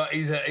 But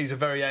he's a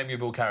very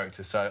amiable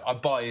character, so I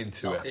buy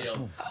into it.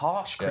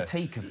 Harsh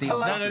critique of Dion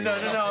No,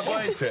 Dublin. I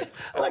buy into it.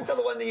 I like the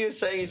other one that you were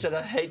saying. He said,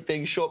 I hate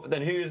being short, but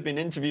then who has been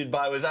interviewed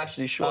by was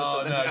actually short.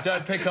 Oh, no,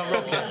 don't pick on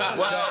Rocket.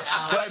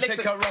 Don't Listen,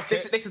 pick on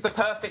Rocket. this is the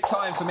perfect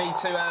time for me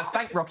to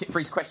thank Rocket for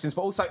his questions,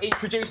 but also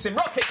introduce him.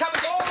 Rocket, come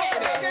and get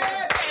in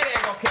here,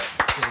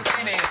 Rocket. Get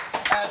in here.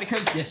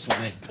 Because Yes,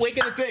 Swanee. we're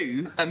going to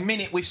do A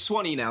Minute with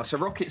Swanee now. So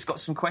Rocket's got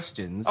some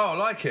questions, Oh, I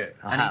like it.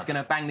 and he's going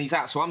to bang these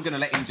out. So I'm going to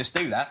let him just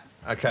do that.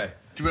 Okay.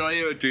 Do I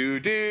hear a do?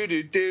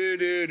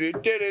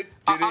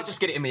 I'll just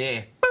get it in my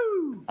ear.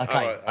 Okay,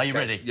 All right, are you okay.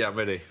 ready? Yeah, I'm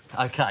ready.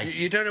 Okay.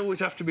 You don't always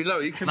have to be low.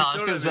 You can No, be this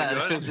taller feels than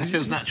better. me, right? This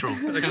feels natural.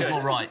 This feels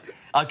more right.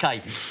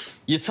 Okay,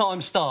 your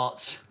time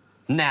starts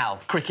now.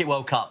 Cricket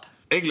World Cup.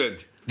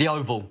 England. The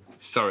Oval.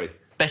 Sorry.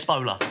 Best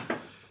bowler.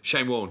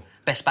 Shane Warne.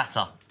 Best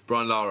batter.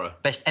 Brian Lara.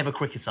 Best ever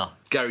cricketer.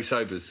 Gary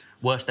Sobers.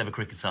 Worst ever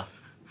cricketer.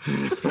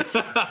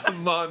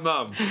 My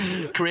mum.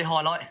 Career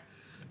highlight.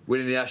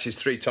 Winning the Ashes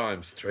 3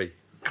 times. 3.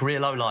 Career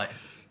low light.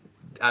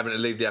 Having to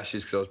leave the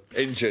Ashes because I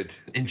was injured.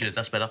 Injured,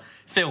 that's better.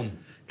 Film.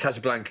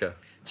 Casablanca.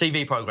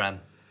 TV programme.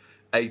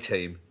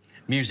 A-Team.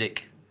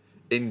 Music.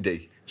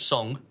 Indie.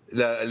 Song.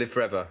 Live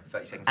Forever.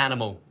 30 seconds.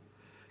 Animal.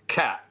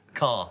 Cat.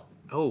 Car.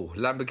 Oh,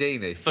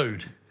 Lamborghini.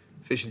 Food.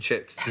 Fish and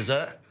chips.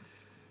 Dessert.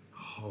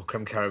 Oh,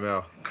 creme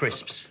caramel.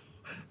 Crisps.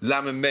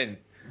 Lamb and mint.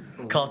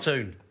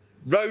 Cartoon.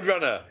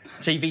 Roadrunner.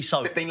 TV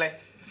soap. 15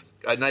 left.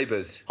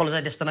 Neighbours. Holiday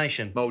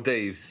destination.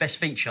 Maldives. Best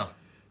feature.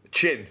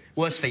 Chin.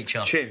 Worst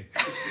feature. Chin.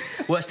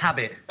 Worst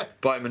habit.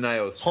 Biting my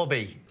nails.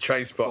 Hobby.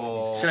 Train spot.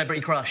 4, Celebrity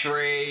crush.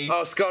 3.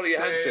 Oh, Scarlett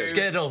Johansson.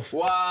 Scared of.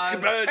 1.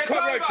 It's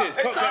cockroaches, over. It's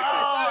cockroaches. over.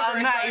 Oh, It's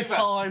and that over. is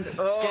time.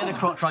 Scared of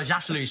cockroaches.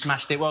 Absolutely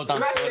smashed it. Well done.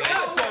 Smashed it.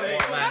 Well done, Sonny. Well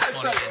done, Well done,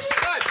 Sonny. Sonny.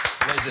 Good.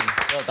 Legend.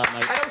 Well done,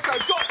 mate. And also,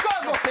 go on,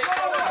 Rocket. Go on,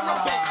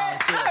 Rocket.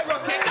 Go,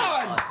 Rocket. Go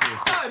on.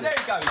 Oh, there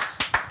he goes.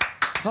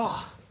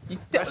 Oh, you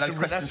dealt with those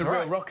questions That's a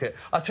real right. rocket.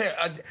 I tell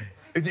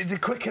you, the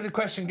quicker the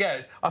question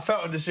gets, I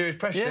felt under serious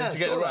pressure Yeah, to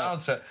get the saw right that.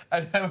 answer.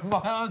 And they were my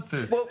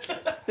answers. Well,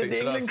 did the last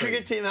England week.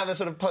 cricket team have a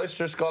sort of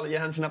poster of Scarlett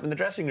Johansson up in the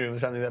dressing room or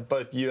something that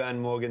both you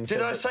and Morgan said?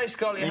 Did I that- say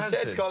Scarlett Johansson? You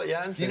said Scarlett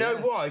Johansson. You know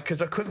yeah. why?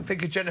 Because I couldn't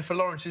think of Jennifer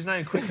Lawrence's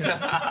name quick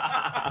enough.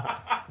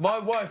 My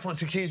wife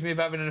once accused me of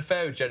having an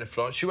affair with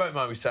Jennifer Lawrence. She won't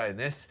mind me saying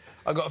this.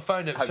 I got a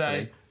phone up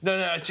saying... No,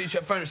 she got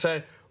a phone up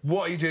saying,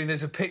 what are you doing?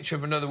 There's a picture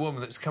of another woman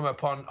that's come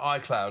up on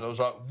iCloud. I was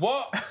like,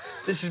 what?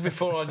 This is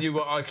before I knew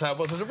what iCloud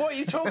was. I said, what are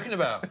you talking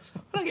about?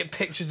 I don't get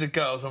pictures of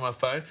girls on my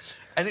phone.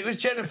 And it was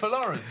Jennifer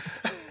Lawrence.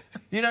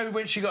 You know,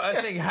 when she got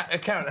her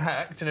account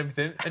hacked and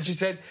everything, and she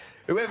said,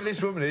 whoever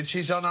this woman is,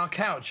 she's on our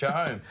couch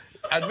at home.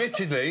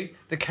 Admittedly,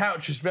 the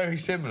couch was very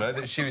similar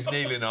that she was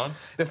kneeling on.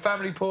 The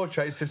family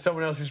portraits of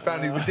someone else's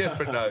family were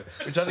different, though,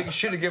 which I think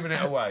should have given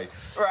it away.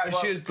 Right, And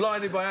well- she was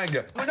blinded by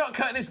anger. We're not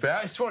cutting this bit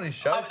out. It's Swannies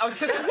show. I was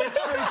just- That's a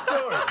true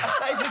story.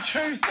 That is a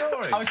true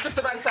story. I was just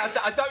about to say,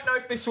 I don't know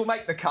if this will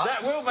make the cut.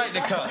 That will make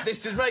the cut.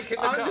 This is making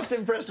the I'm cut. just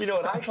impressed you know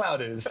what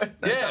iCloud is.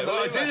 Yeah,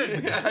 well, I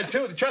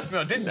didn't. Trust me,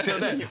 I didn't until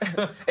then.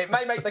 It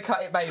may make the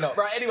cut, it may not.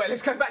 Right, anyway,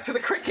 let's go back to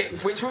the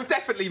cricket, which will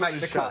definitely make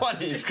the cut.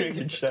 Swannies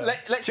cricket show.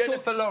 Let's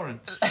Jennifer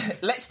Lawrence.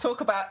 Let's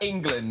talk about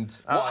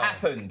England. What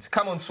happened?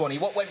 Come on, Swanee.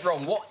 What went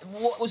wrong?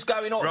 What was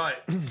going on? Right.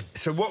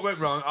 So what went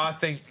wrong? I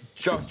think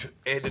Josh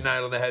hit the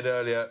nail on the head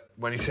earlier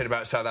when he said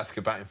about South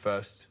Africa batting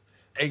first.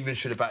 England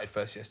should have batted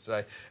first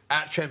yesterday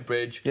at Trent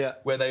Bridge,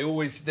 where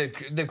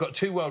they've got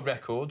 2 world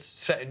records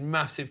setting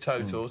massive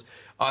totals.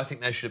 I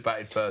think they should have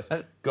batted first.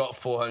 Got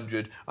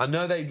 400. I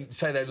know they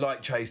say they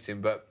like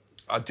chasing, but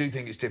I do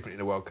think it's different in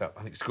the World Cup.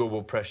 I think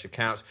scoreboard pressure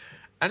counts.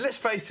 And let's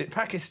face it,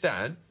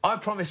 Pakistan, I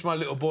promised my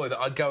little boy that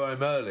I'd go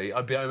home early.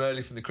 I'd be home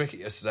early from the cricket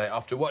yesterday.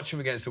 After watching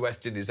them against the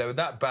West Indies, they were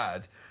that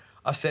bad.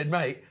 I said,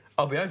 mate,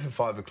 I'll be home for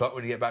 5 o'clock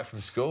when you get back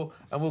from school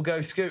and we'll go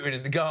scootering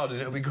in the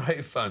garden. It'll be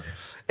great fun.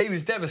 He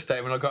was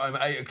devastated when I got home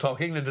at 8 o'clock.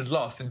 England had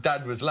lost and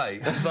Dad was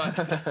late. I was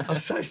like, I'm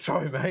so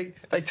sorry, mate.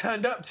 They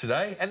turned up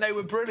today and they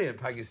were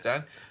brilliant,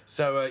 Pakistan.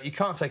 So you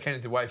can't take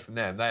anything away from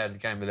them. They had the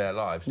game of their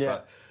lives. Yeah.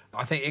 But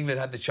I think England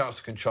had the chance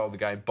to control the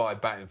game by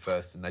batting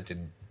first and they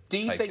didn't. Do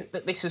you take think it.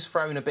 that this has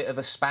thrown a bit of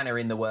a spanner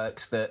in the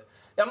works that...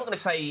 I'm not going to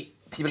say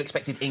people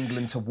expected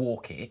England to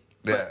walk it,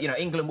 but,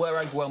 England were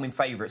overwhelming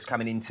favourites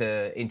coming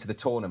into the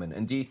tournament.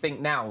 And do you think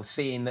now,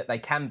 seeing that they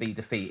can be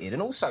defeated,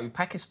 and also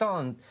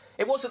Pakistan,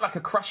 it wasn't like a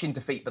crushing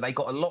defeat, but they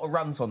got a lot of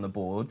runs on the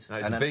board. No,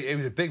 it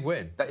was a big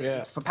win.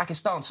 For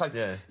Pakistan. So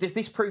does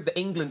this prove that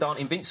England aren't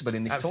invincible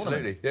in this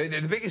tournament? Absolutely.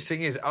 The biggest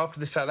thing is,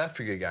 after the South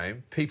Africa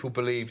game, people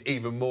believed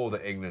even more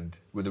that England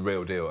were the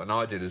real deal, and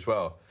I did as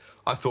well.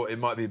 I thought it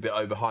might be a bit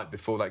overhyped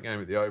before that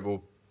game at the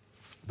Oval.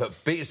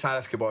 But beating South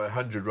Africa by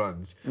 100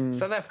 runs...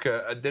 South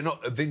Africa, they're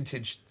not a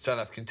vintage South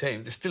African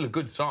team. They're still a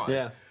good side.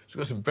 Yeah. So we've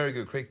got some very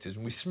good cricketers,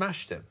 and we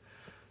smashed them.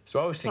 So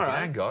I was thinking,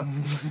 hang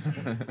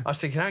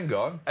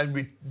on. And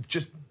we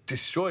just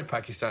destroyed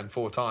Pakistan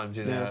 4 times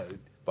in a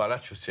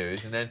bilateral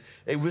series. And then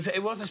it was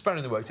a spanner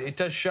in the works. It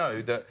does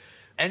show that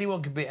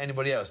anyone can beat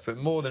anybody else, but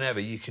more than ever,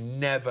 you can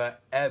never,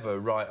 ever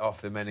write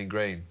off the men in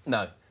green.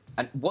 No.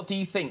 And what do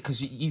you think,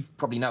 because you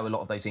probably know a lot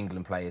of those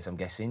England players, I'm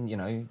guessing,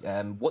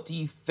 what do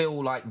you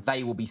feel like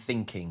they will be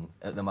thinking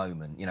at the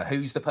moment?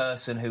 Who's the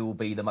person who will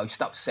be the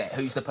most upset?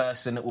 Who's the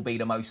person that will be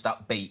the most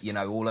upbeat?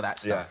 All of that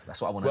stuff. Yeah.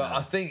 That's what I want to know. Well,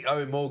 I think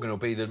Owen Morgan will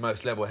be the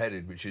most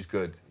level-headed, which is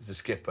good. He's a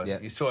skipper. Yeah.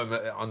 You saw him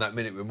on that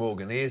minute with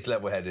Morgan. He is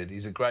level-headed.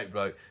 He's a great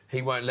bloke.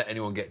 He won't let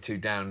anyone get too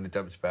down in the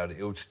dumps about it.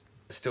 He'll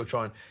still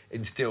try and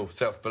instill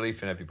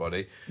self-belief in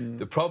everybody.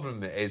 The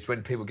problem is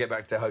when people get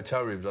back to their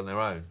hotel rooms on their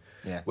own.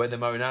 Yeah. Whether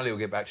Moeen Ali will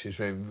get back to his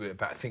room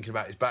thinking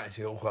about his bat and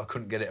say, I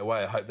couldn't get it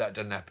away. I hope that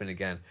doesn't happen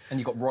again. And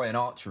you've got Roy and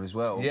Archer as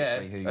well,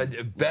 obviously. Yeah,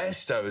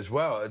 Bairstow as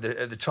well at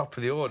the top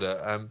of the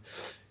order.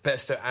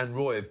 Bairstow and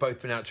Roy have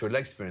both been out to a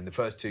leg spin in the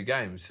first 2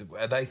 games.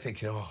 Are they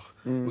thinking,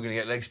 we're going to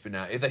get leg spin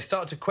now? If they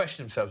start to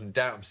question themselves and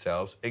doubt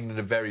themselves, England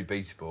are very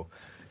beatable.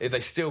 If they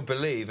still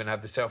believe and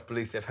have the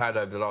self-belief they've had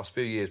over the last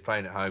few years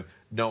playing at home,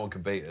 no one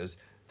can beat us,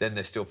 then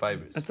they're still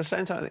favourites. At the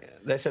same time,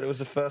 they said it was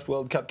the first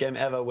World Cup game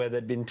ever where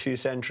there'd been 2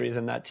 centuries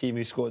and that team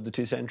who scored the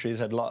 2 centuries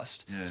had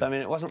lost. Yeah. So, I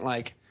mean, it wasn't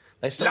like...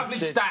 They still Lovely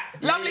stat.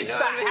 Lovely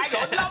stat. Hang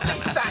on. Lovely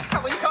stat.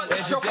 Come on, you can't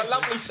just drop a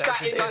lovely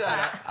stat in like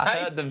that. I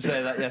heard them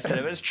say that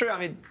yesterday, but it's true. I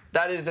mean,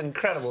 that is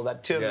incredible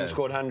that 2 of them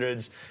scored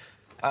hundreds.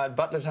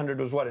 Butler's 100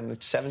 was what, in the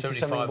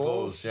 70-something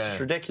balls? Yeah. It's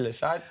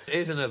ridiculous.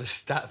 Here's another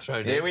stat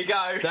thrown in. Here we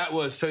go. That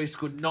was, so he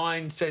scored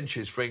 9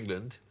 centuries for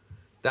England.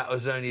 That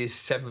was only his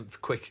 7th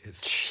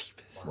quickest.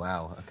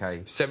 Wow,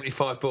 okay.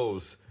 75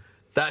 balls.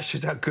 That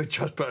shows how good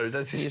Josh Butler is.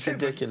 That's his It's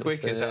 7th ridiculous,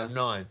 quickest yeah. out of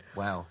 9.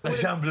 Wow.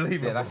 That's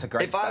unbelievable. Yeah, that's a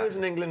great If stat. I was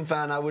an England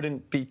fan, I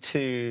wouldn't be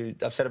too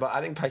upset about it.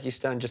 I think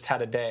Pakistan just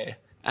had a day,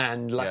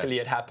 and luckily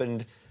it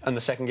happened in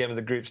the second game of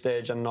the group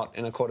stage and not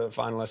in a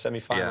quarter-final or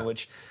semi-final,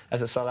 which,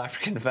 as a South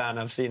African fan,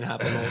 I've seen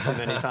happen all too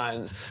many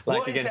times.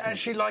 What is it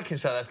actually like in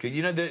South Africa?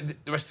 You know, the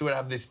rest of the world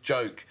have this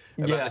joke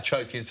about the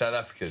choking in South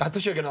Africa. I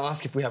thought you were going to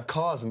ask if we have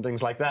cars and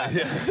things like that.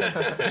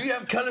 Do you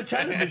have colour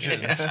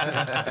televisions?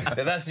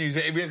 Yeah, that's news.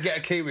 If we get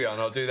a Kiwi on,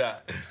 I'll do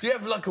that. Do you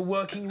have, like, a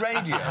working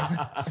radio?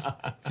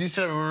 Do you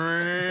sort of...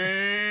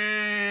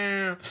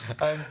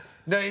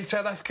 no, in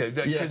South Africa,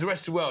 because the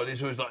rest of the world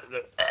is always like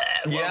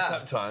World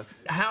Cup time.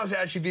 How is it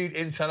actually viewed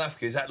in South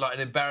Africa? Is that like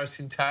an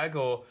embarrassing tag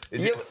or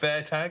is it a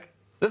fair tag?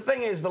 The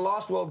thing is, the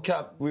last World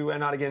Cup we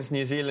went out against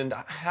New Zealand,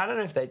 I don't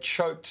know if they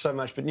choked so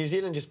much, but New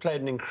Zealand just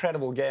played an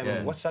incredible game.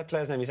 Yeah. What's that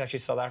player's name? He's actually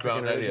South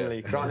African Grant originally.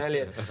 Elliott. Grant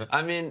Elliott.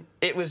 I mean,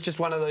 it was just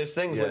one of those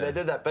things where they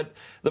did that. But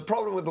the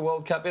problem with the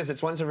World Cup is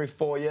it's once every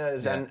 4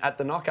 years, and at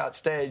the knockout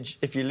stage,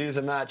 if you lose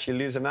a match, you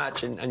lose a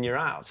match and you're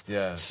out.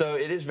 Yeah. So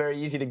it is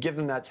very easy to give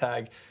them that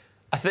tag.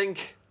 I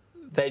think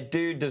they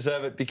do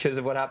deserve it because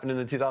of what happened in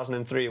the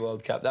 2003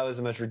 World Cup. That was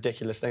the most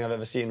ridiculous thing I've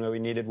ever seen, where we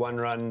needed one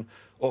run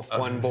off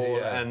one ball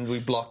and we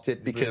blocked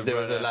it because there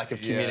was a lack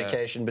of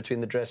communication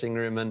between the dressing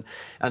room and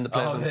the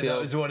players on the field.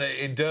 That was the one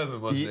in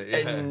Durban, wasn't it?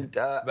 Yeah. And,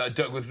 about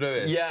Duckworth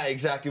Lewis. Yeah,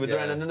 exactly, with the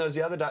run. And then there was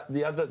the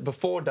other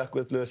before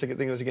Duckworth Lewis, I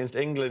think it was against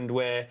England,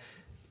 where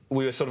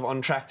we were sort of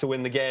on track to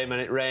win the game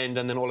and it rained,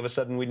 and then all of a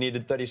sudden we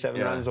needed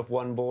 37 runs off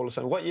one ball or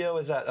something. What year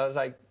was that? That was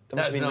like... That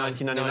must have been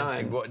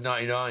 1999.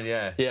 99,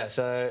 yeah. Yeah,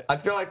 so I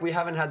feel like we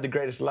haven't had the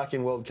greatest luck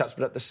in World Cups,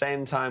 but at the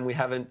same time we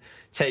haven't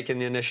taken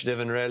the initiative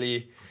and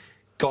really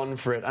gone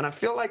for it. And I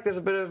feel like there's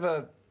a bit of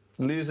a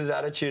loser's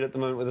attitude at the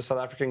moment with the South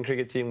African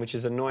cricket team, which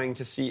is annoying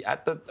to see.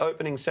 At the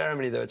opening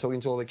ceremony, they were talking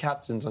to all the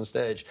captains on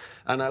stage.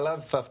 And I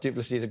love Faf du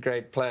Plessis, he's a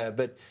great player.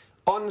 But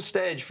on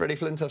stage, Freddie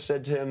Flintoff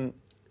said to him,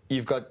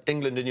 "You've got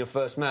England in your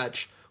first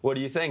match. What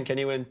do you think?" And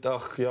he went,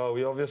 "Oh, yeah,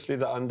 we're obviously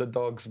the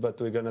underdogs,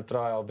 but we're going to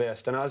try our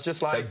best." And I was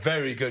just like... It's a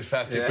very good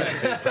Faf du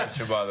Plessis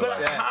impression, by the way.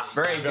 Yeah,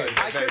 very good.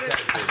 I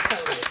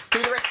couldn't...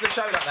 Do the rest of the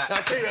show like that.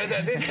 That's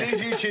it. These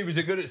YouTubers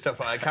are good at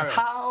stuff like that. Carry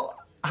on.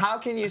 How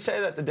can you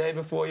say that the day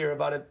before you're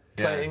about to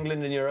play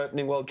England in your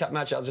opening World Cup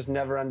match? I'll just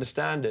never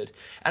understand it.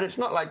 And it's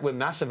not like we're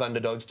massive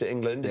underdogs to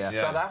England. It's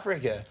South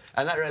Africa.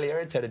 And that really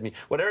irritated me.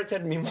 What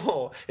irritated me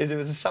more is it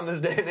was a summer's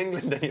day in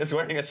England and he was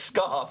wearing a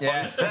scarf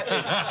on stage.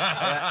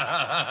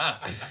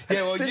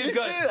 Well, Did you see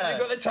that?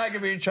 You've got the tag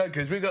of being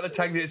chokers. We've got the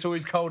tag that it's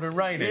always cold and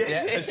raining.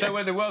 And so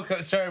when the World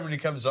Cup ceremony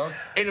comes on,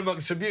 in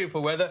amongst some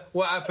beautiful weather,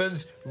 what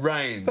happens?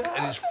 Rains.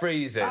 And it's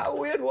freezing. How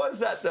weird was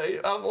that, though?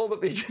 All the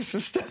beaches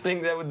were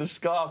standing there with the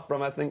scarf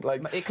from, I think,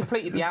 like... It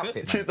completed the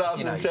outfit.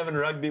 2007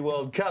 Rugby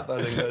World Cup,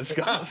 I think those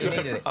scarves. You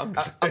needed it.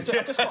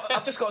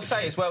 I've just got to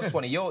say as well,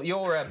 Swanee,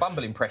 your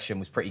Bumble impression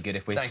was pretty good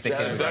if we're sticking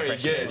with very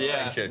impressions. good,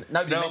 yeah. Thank you.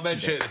 Nobody No one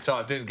mentioned mentioned it at the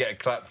time. Didn't get a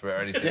clap for it or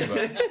anything.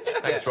 But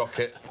thanks,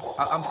 Rocket.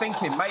 I'm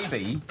thinking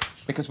maybe,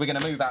 because we're going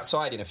to move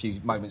outside in a few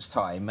moments'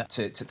 time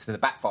to the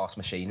Backfast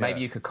machine, maybe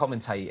you could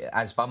commentate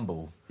as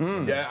Bumble.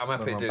 Yeah, I'm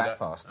happy to on do that.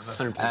 Backfast.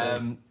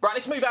 100%. Right,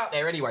 let's move out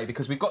there anyway,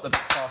 because we've got the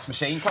Backfast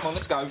machine. Come on,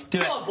 let's go.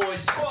 Come on,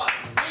 boys. Squad.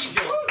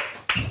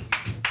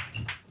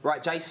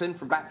 Right, Jason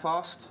from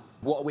Backfast,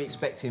 what are we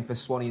expecting for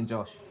Swanee and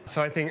Josh?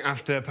 So I think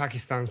after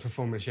Pakistan's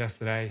performance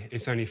yesterday,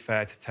 it's only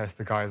fair to test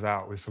the guys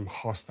out with some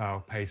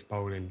hostile pace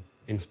bowling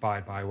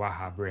inspired by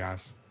Wahab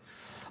Riaz.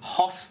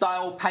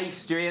 Hostile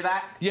pace, do you hear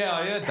that? Yeah,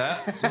 I heard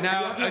that.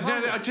 Now,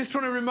 I just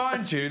want to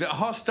remind you that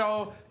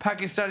hostile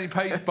Pakistani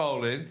pace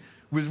bowling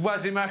was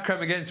Wasim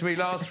Akram against me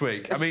last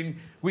week. I mean,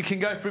 we can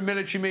go for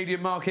military media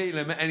Mark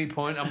Elam at any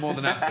point. I'm more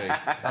than happy.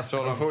 That's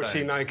all I'm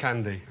Unfortunately, saying. no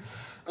candy.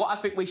 What I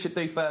think we should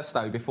do first,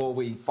 though, before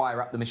we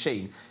fire up the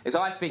machine, is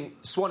I think,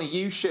 Swanee,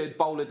 you should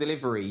bowl a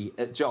delivery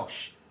at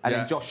Josh, and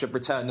then Josh should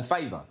return the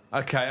favour.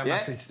 OK, I'm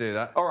happy to do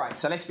that. All right,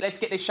 so let's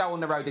get this show on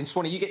the road. Then,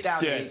 Swanee, you get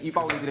down here, you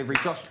bowl the delivery.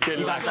 Josh, Good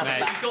you luck, back mate.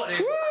 back. You got it.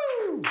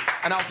 Woo!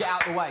 And I'll get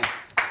out the way.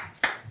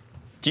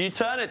 Do you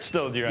turn it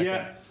still, do you reckon?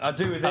 Yeah, I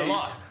do with A these.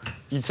 lot.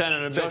 You turn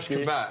it a bit. Josh,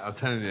 come back. I'm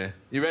telling you.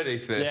 You ready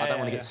for this? Yeah. I don't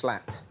want to get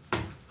slapped.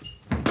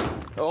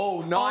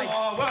 Oh, nice.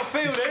 Oh, well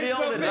fielded.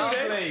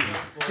 Lovely.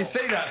 You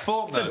see that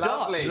form, though?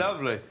 Lovely.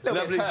 Lovely. Little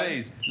Lovely bit of turn.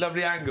 V's.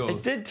 Lovely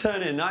angles. It did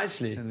turn in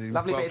nicely.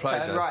 Lovely Well bit of played,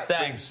 turn. though. Right.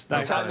 Thanks.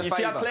 Return the You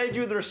see, I favour. played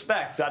you with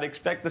respect. I'd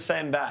expect the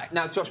same back.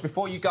 Now, Josh,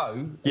 before you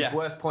go, Yeah. it's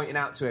worth pointing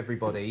out to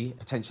everybody,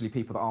 potentially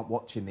people that aren't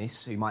watching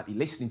this, who might be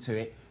listening to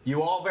it,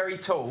 You are very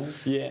tall.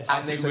 Yes.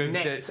 And there's a With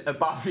net the-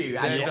 above you,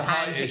 and There's your a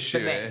hand height hits issue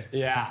the net.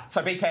 here. Yeah.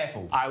 So be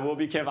careful. I will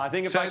be careful. I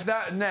think if So I...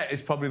 that net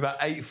is probably about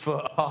 8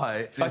 foot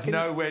high. It's can-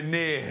 nowhere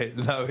near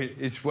low.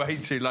 It's way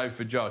too low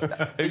for Josh,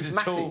 who's He's a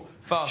tall, massive.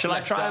 fast. Shall I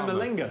left try a armer.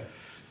 Malinga?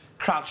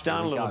 Crouch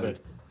down a little go.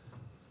 bit.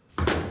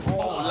 Oh,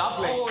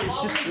 lovely.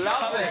 It's just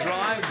lovely.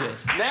 drives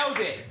it. Nailed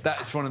it.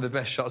 That's one of the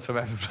best shots I've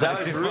ever played That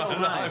was in real my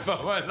nice. life.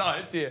 I won't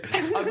lie to you.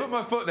 I put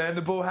my foot there and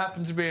the ball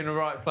happened to be in the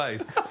right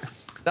place.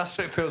 That's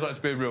what it feels like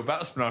to be a real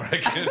batsman, I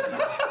reckon.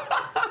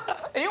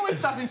 He always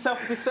does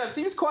himself a disservice.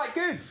 He was quite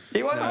good.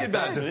 He was a good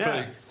That's a batsman,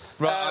 yeah. freak.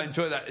 Right, I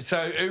enjoy that.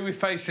 So, who are we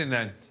facing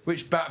then?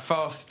 Which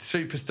bat-fast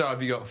superstar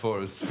have you got for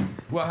us?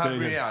 Wahab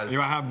Riaz.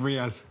 Wahab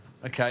Riaz.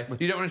 Okay.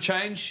 You don't want to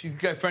change? You can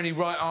go for any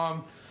right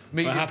arm,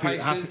 medium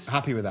paces.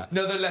 Happy with that.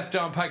 Another left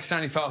arm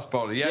Pakistani fast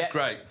bowler. Yeah, Yeah.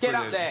 great. Get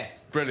up Brilliant. there.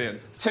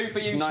 Brilliant. 2 for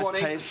you, Nice Swanee.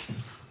 pace.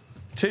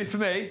 2 for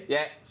me.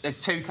 Yeah, there's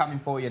 2 coming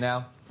for you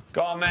now.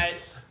 Go on, mate.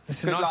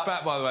 It's a Good nice luck.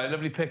 bat, by the way.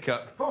 Lovely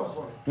pickup.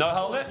 No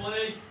helmet? On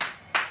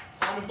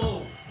the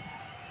ball.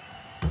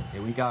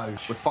 Here we go.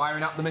 We're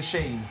firing up the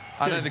machine.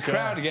 I know the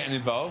crowd are getting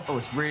involved. Oh,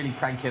 it's really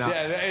cranking up.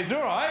 Yeah, it's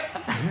all right.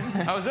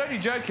 I was only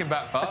joking,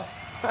 Batfast.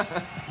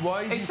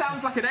 Why is It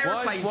sounds like an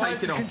aeroplane why is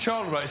taking the off.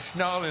 controller right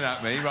snarling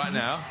at me right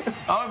now?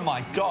 Oh,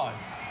 my God.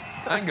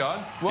 Hang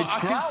on. Well, It's I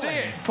can see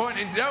growling. it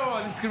pointing.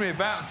 Oh, this is going to be a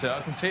bouncer.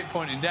 I can see it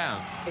pointing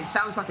down. It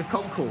sounds like a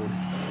Concorde.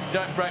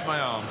 Don't break my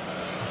arm.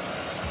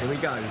 Here we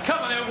go. Come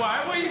on, then,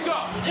 Wyatt. What you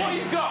got? What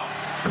you got?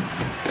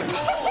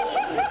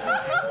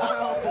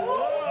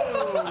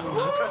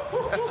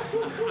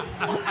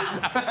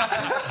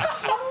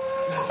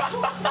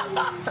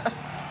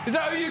 Is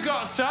that who you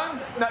got, son?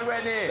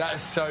 Nowhere near. That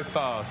is so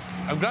fast.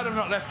 I'm glad I'm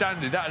not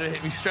left-handed. That would have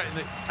hit me straight in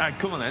the...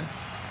 come on, then.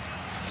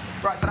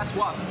 Right, so that's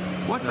 1.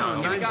 What's No, on?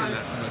 I'm Here we go.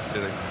 That's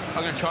silly.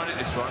 I'm going to try and hit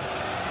this one.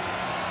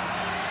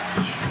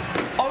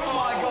 Oh,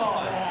 my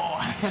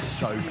God.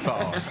 So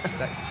fast.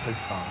 That's so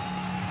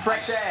fast.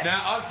 Fresh air.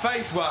 Now, I've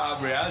faced Wahab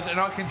Riaz, and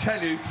I can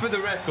tell you, for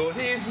the record,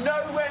 he is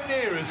nowhere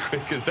near as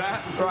quick as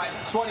that. Right,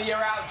 Swanee, you're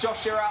out.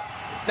 Josh, you're up.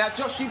 Now,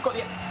 Josh, you've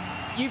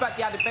had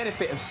the added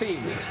benefit of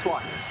seeing this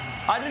twice.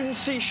 I didn't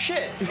see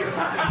shit.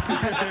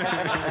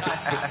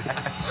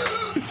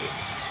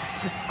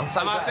 I'm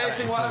so Am I glad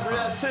facing that's one so of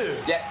far. Riaz too?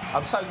 Yeah,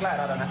 I'm so glad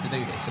I don't have to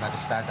do this and I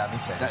just stand down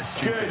this end. That's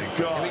stupid. Good Here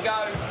God. we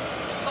go.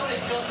 Come on in,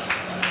 Josh.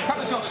 Come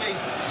on, Joshy.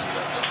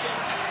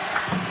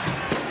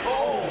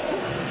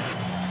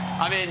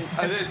 I mean,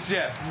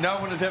 No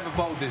one has ever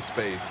bowled this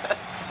speed.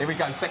 Here we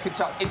go. Second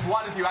chance. Is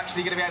one of you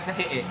actually going to be able to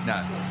hit it?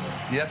 No.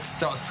 You have to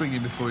start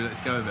swinging before he lets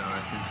go of it, I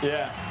reckon.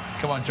 yeah.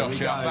 Come on, Josh,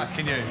 Here we I'm go.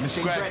 backing you. Machine's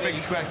Square, ready. big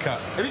square cut.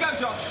 Here we go,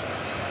 Josh.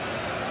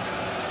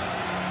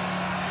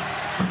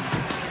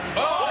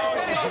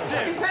 He's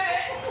hit it. He's hit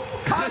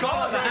it. Come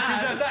on,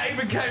 man. That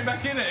even came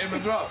back in at him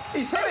as well.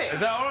 He's hit Is it.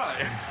 that all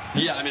right?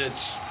 Yeah, I mean,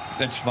 it's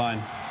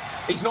fine.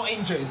 He's not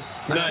injured.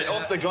 No,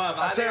 off the glove.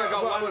 I think I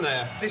got one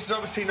there. This is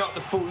obviously not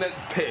the full length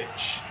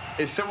pitch.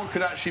 If someone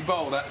could actually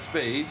bowl that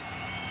speed,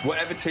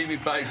 whatever team he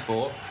played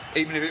for,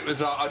 even if it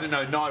was, I don't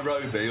know,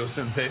 Nairobi or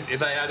something, if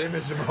they had him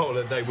as a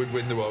bowler, they would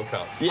win the World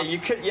Cup. Yeah, you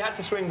had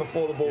to swing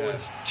before the ball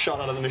was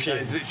shot out of the machine.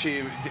 It's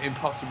literally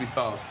impossibly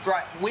fast.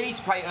 Right, we need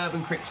to play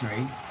Urban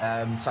Crictionary,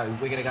 so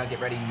we're going to go and get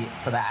ready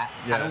for that.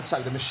 Yeah. And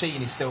also, the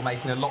machine is still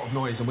making a lot of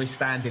noise, and we're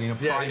standing in a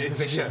prime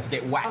position to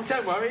get whacked.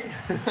 Don't worry.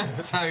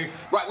 So,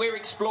 right, we're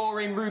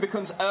exploring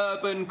Rubicon's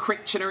Urban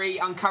Crictionary,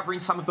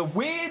 uncovering some of the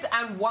weird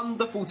and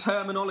wonderful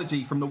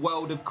terminology from the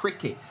world of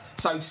cricket.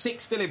 So,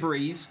 6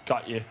 deliveries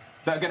Got you.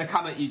 that are going to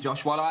come at you,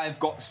 Josh, while I've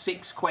got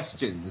 6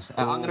 questions.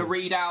 I'm going to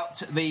read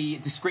out the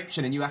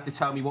description, and you have to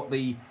tell me what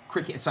the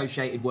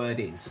cricket-associated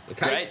word is,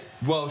 okay? Great.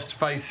 Whilst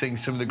facing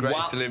some of the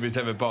greatest Wow. deliveries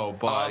ever bowled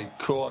by Of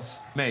course.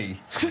 me.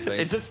 I think.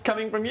 Is this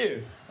coming from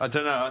you? I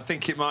don't know. I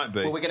think it might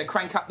be. Well, we're going to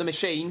crank up the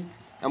machine,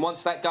 and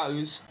once that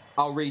goes,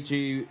 I'll read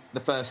you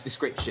the first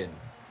description.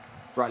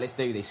 Right, let's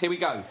do this. Here we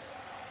go.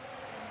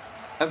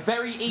 A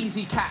very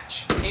easy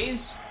catch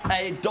is...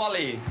 A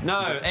dolly.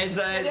 No, as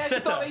a Yeah, it's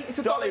sitter. a dolly. It's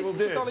a dolly. will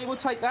It's do. a dolly. We'll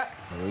take that.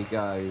 Here we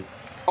go.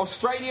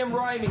 Australian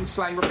rhyming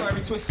slang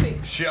referring to a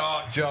 6.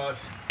 Shot, Josh.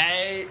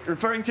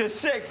 Referring to a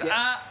 6.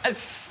 Yeah.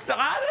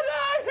 I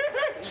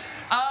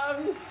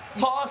don't know.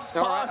 Pass.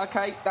 All right,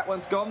 okay, that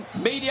one's gone.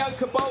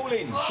 Mediocre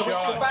bowling, to which the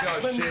Josh,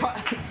 batsman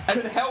shit.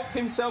 can help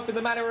himself in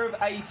the manner of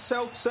a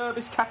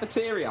self-service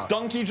cafeteria.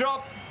 Donkey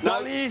drop. No.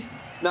 Dolly.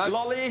 No.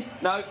 Lolly.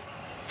 No,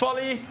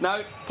 Folly.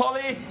 no.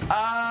 Polly.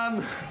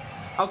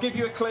 I'll give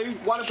you a clue.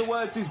 One of the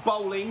words is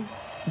bowling.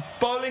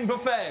 Bowling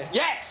buffet.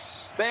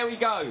 Yes! There we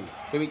go.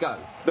 Here we go.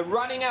 The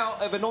running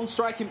out of a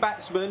non-striking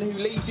batsman who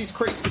leaves his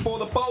crease before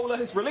the bowler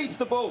has released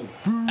the ball.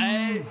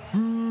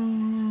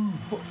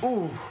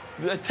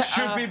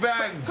 Should be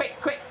banned.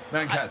 Quick.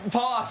 Man cat.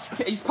 Pass.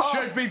 He's passed.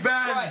 Should be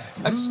banned. Right.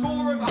 A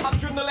score of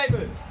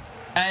 111.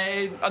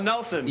 A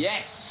Nelson.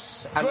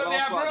 Yes. And Go the on,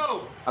 last one.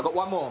 Abro. I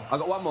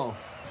got one more.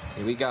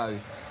 Here we go.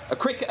 A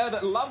cricketer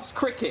that loves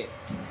cricket.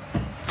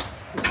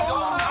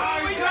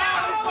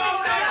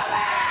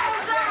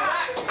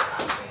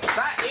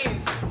 That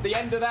is the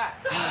end of that.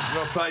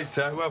 Well played,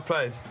 sir. Well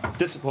played.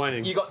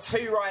 Disappointing. You got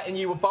 2 right and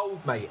you were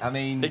bold, mate. I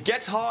mean, It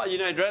gets hard, you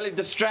know, it really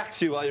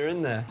distracts you while you're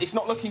in there. it's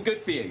not looking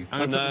good for you.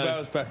 And I put the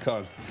bells back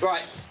on.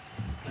 Right,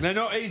 They're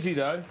not easy,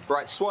 though.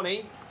 right,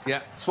 Swanee.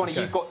 Yeah. Swanee,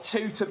 Okay. you've got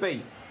 2 to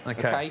beat.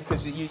 Okay.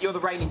 Because you're the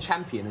reigning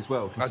champion as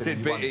well. I considering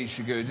did you won. beat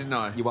Ishigu, didn't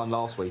I? You won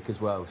last week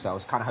as well, so I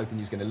was kind of hoping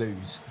you was going to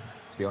lose,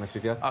 to be honest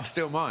with you. I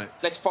still might.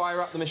 Let's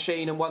fire up the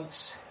machine, and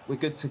once we're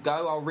good to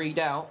go, I'll read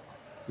out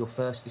your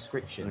first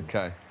description.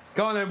 Okay.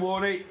 Go on then,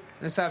 Warnie.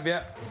 Let's have you.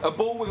 A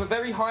ball with a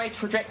very high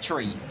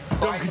trajectory. prior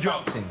Donkey to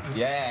drop. bouncing.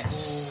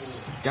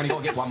 Yes. You only got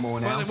to get one more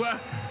now. Well,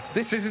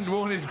 this isn't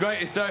Warnie's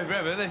greatest over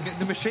ever.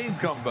 The machine's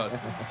gone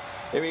bust.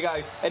 Here we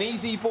go. An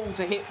easy ball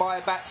to hit by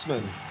a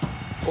batsman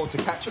or to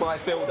catch by a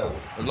fielder.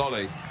 A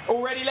lolly.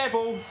 Already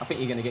level. I think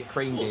you're going to get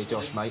creamed here,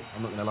 Josh, mate.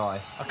 I'm not going to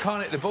lie. I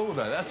can't hit the ball,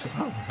 though. That's the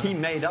problem. He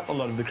made up a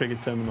lot of the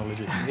cricket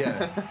terminology.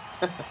 Yeah.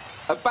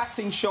 A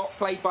batting shot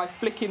played by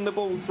flicking the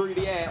ball through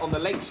the air on the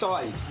leg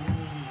side.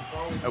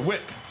 A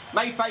whip.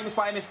 Made famous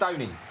by MS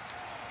Dhoni.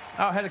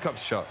 Oh, helicopter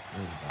shot.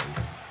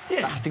 You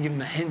don't have to give him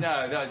a hint.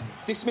 No,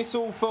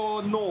 Dismissal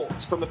for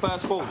naught from the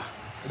first ball.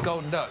 the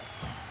golden duck.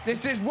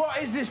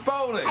 What is this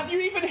bowling? Have you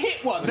even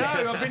hit one? No,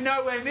 I've been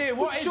nowhere near.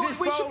 What is this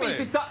We should bowling?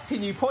 be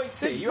deducting you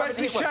points This is here. You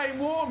supposed to be haven't hit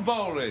one. Shane Warne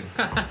bowling.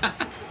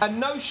 A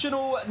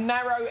notional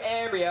narrow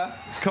area.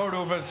 Corridor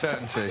of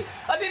uncertainty.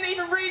 I didn't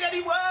even read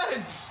any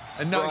words.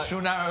 A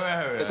notional narrow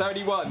area. There's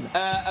only one.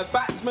 A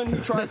batsman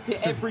who tries to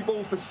hit every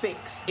ball for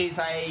 6 is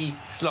a...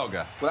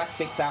 Slogger. Well, that's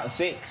 6 out of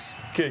 6.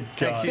 Good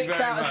God. Thank you 6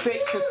 very out of much.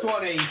 6 for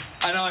Swanee.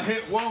 And I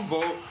hit one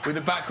ball with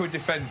a backward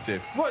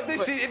defensive.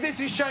 If this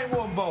is Shane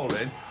Warne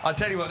bowling, I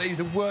tell you what, he's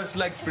the worst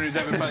leg spinner who's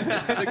ever played.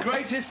 The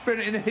greatest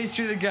spinner in the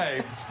history of the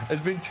game has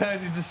been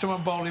turned into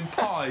someone bowling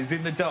pies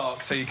in the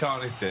dark so you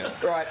can't hit it.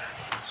 Right.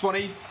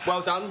 Swanee,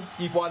 well done.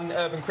 You've won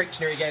Urban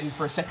Crictionary again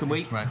for a second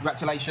week. mate.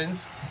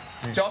 Congratulations.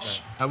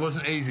 Josh, That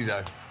wasn't easy,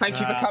 though. thank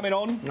you for coming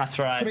on. That's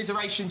right.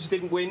 Commiserations, you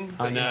didn't win.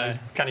 I but, you know.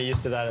 Kind of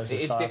used to that as a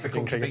It is South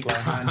difficult to African beat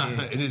cricket the player. man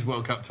here. It is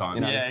World Cup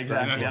time. Yeah,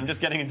 exactly. I'm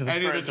just getting into the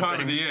Any other spirit time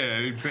of the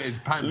things. year, it's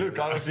panic. Look,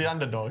 I was the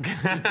underdog.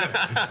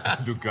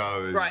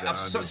 Right, I'm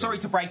sorry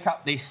to break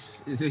up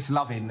this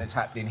loving that's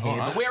happening here,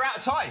 but we're out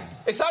of time.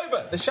 It's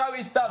over. The show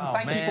is done.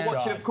 Thank you for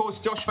watching, of course.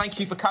 Josh, thank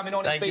you for coming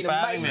on. Thank It's you been for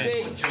having me.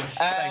 amazing.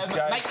 Thanks,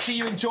 guys. Make sure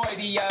you enjoy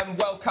the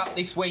World Cup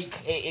this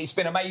week. It's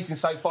been amazing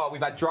so far.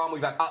 We've had drama,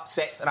 we've had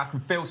upsets, and I can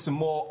feel some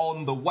more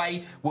on the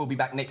way. We'll be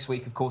back next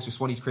week, of course, with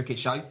Swanee's Cricket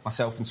Show,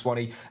 myself and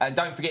Swanee. And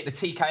don't forget, the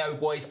TKO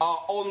boys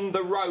are on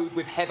the road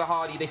with Heather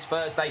Hardy this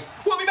Thursday.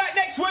 We'll be back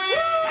next week!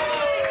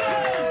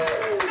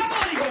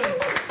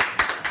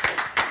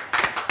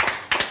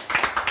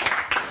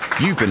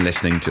 You've been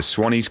listening to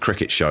Swanee's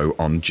Cricket Show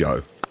on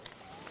Joe,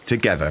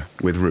 together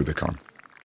with Rubicon.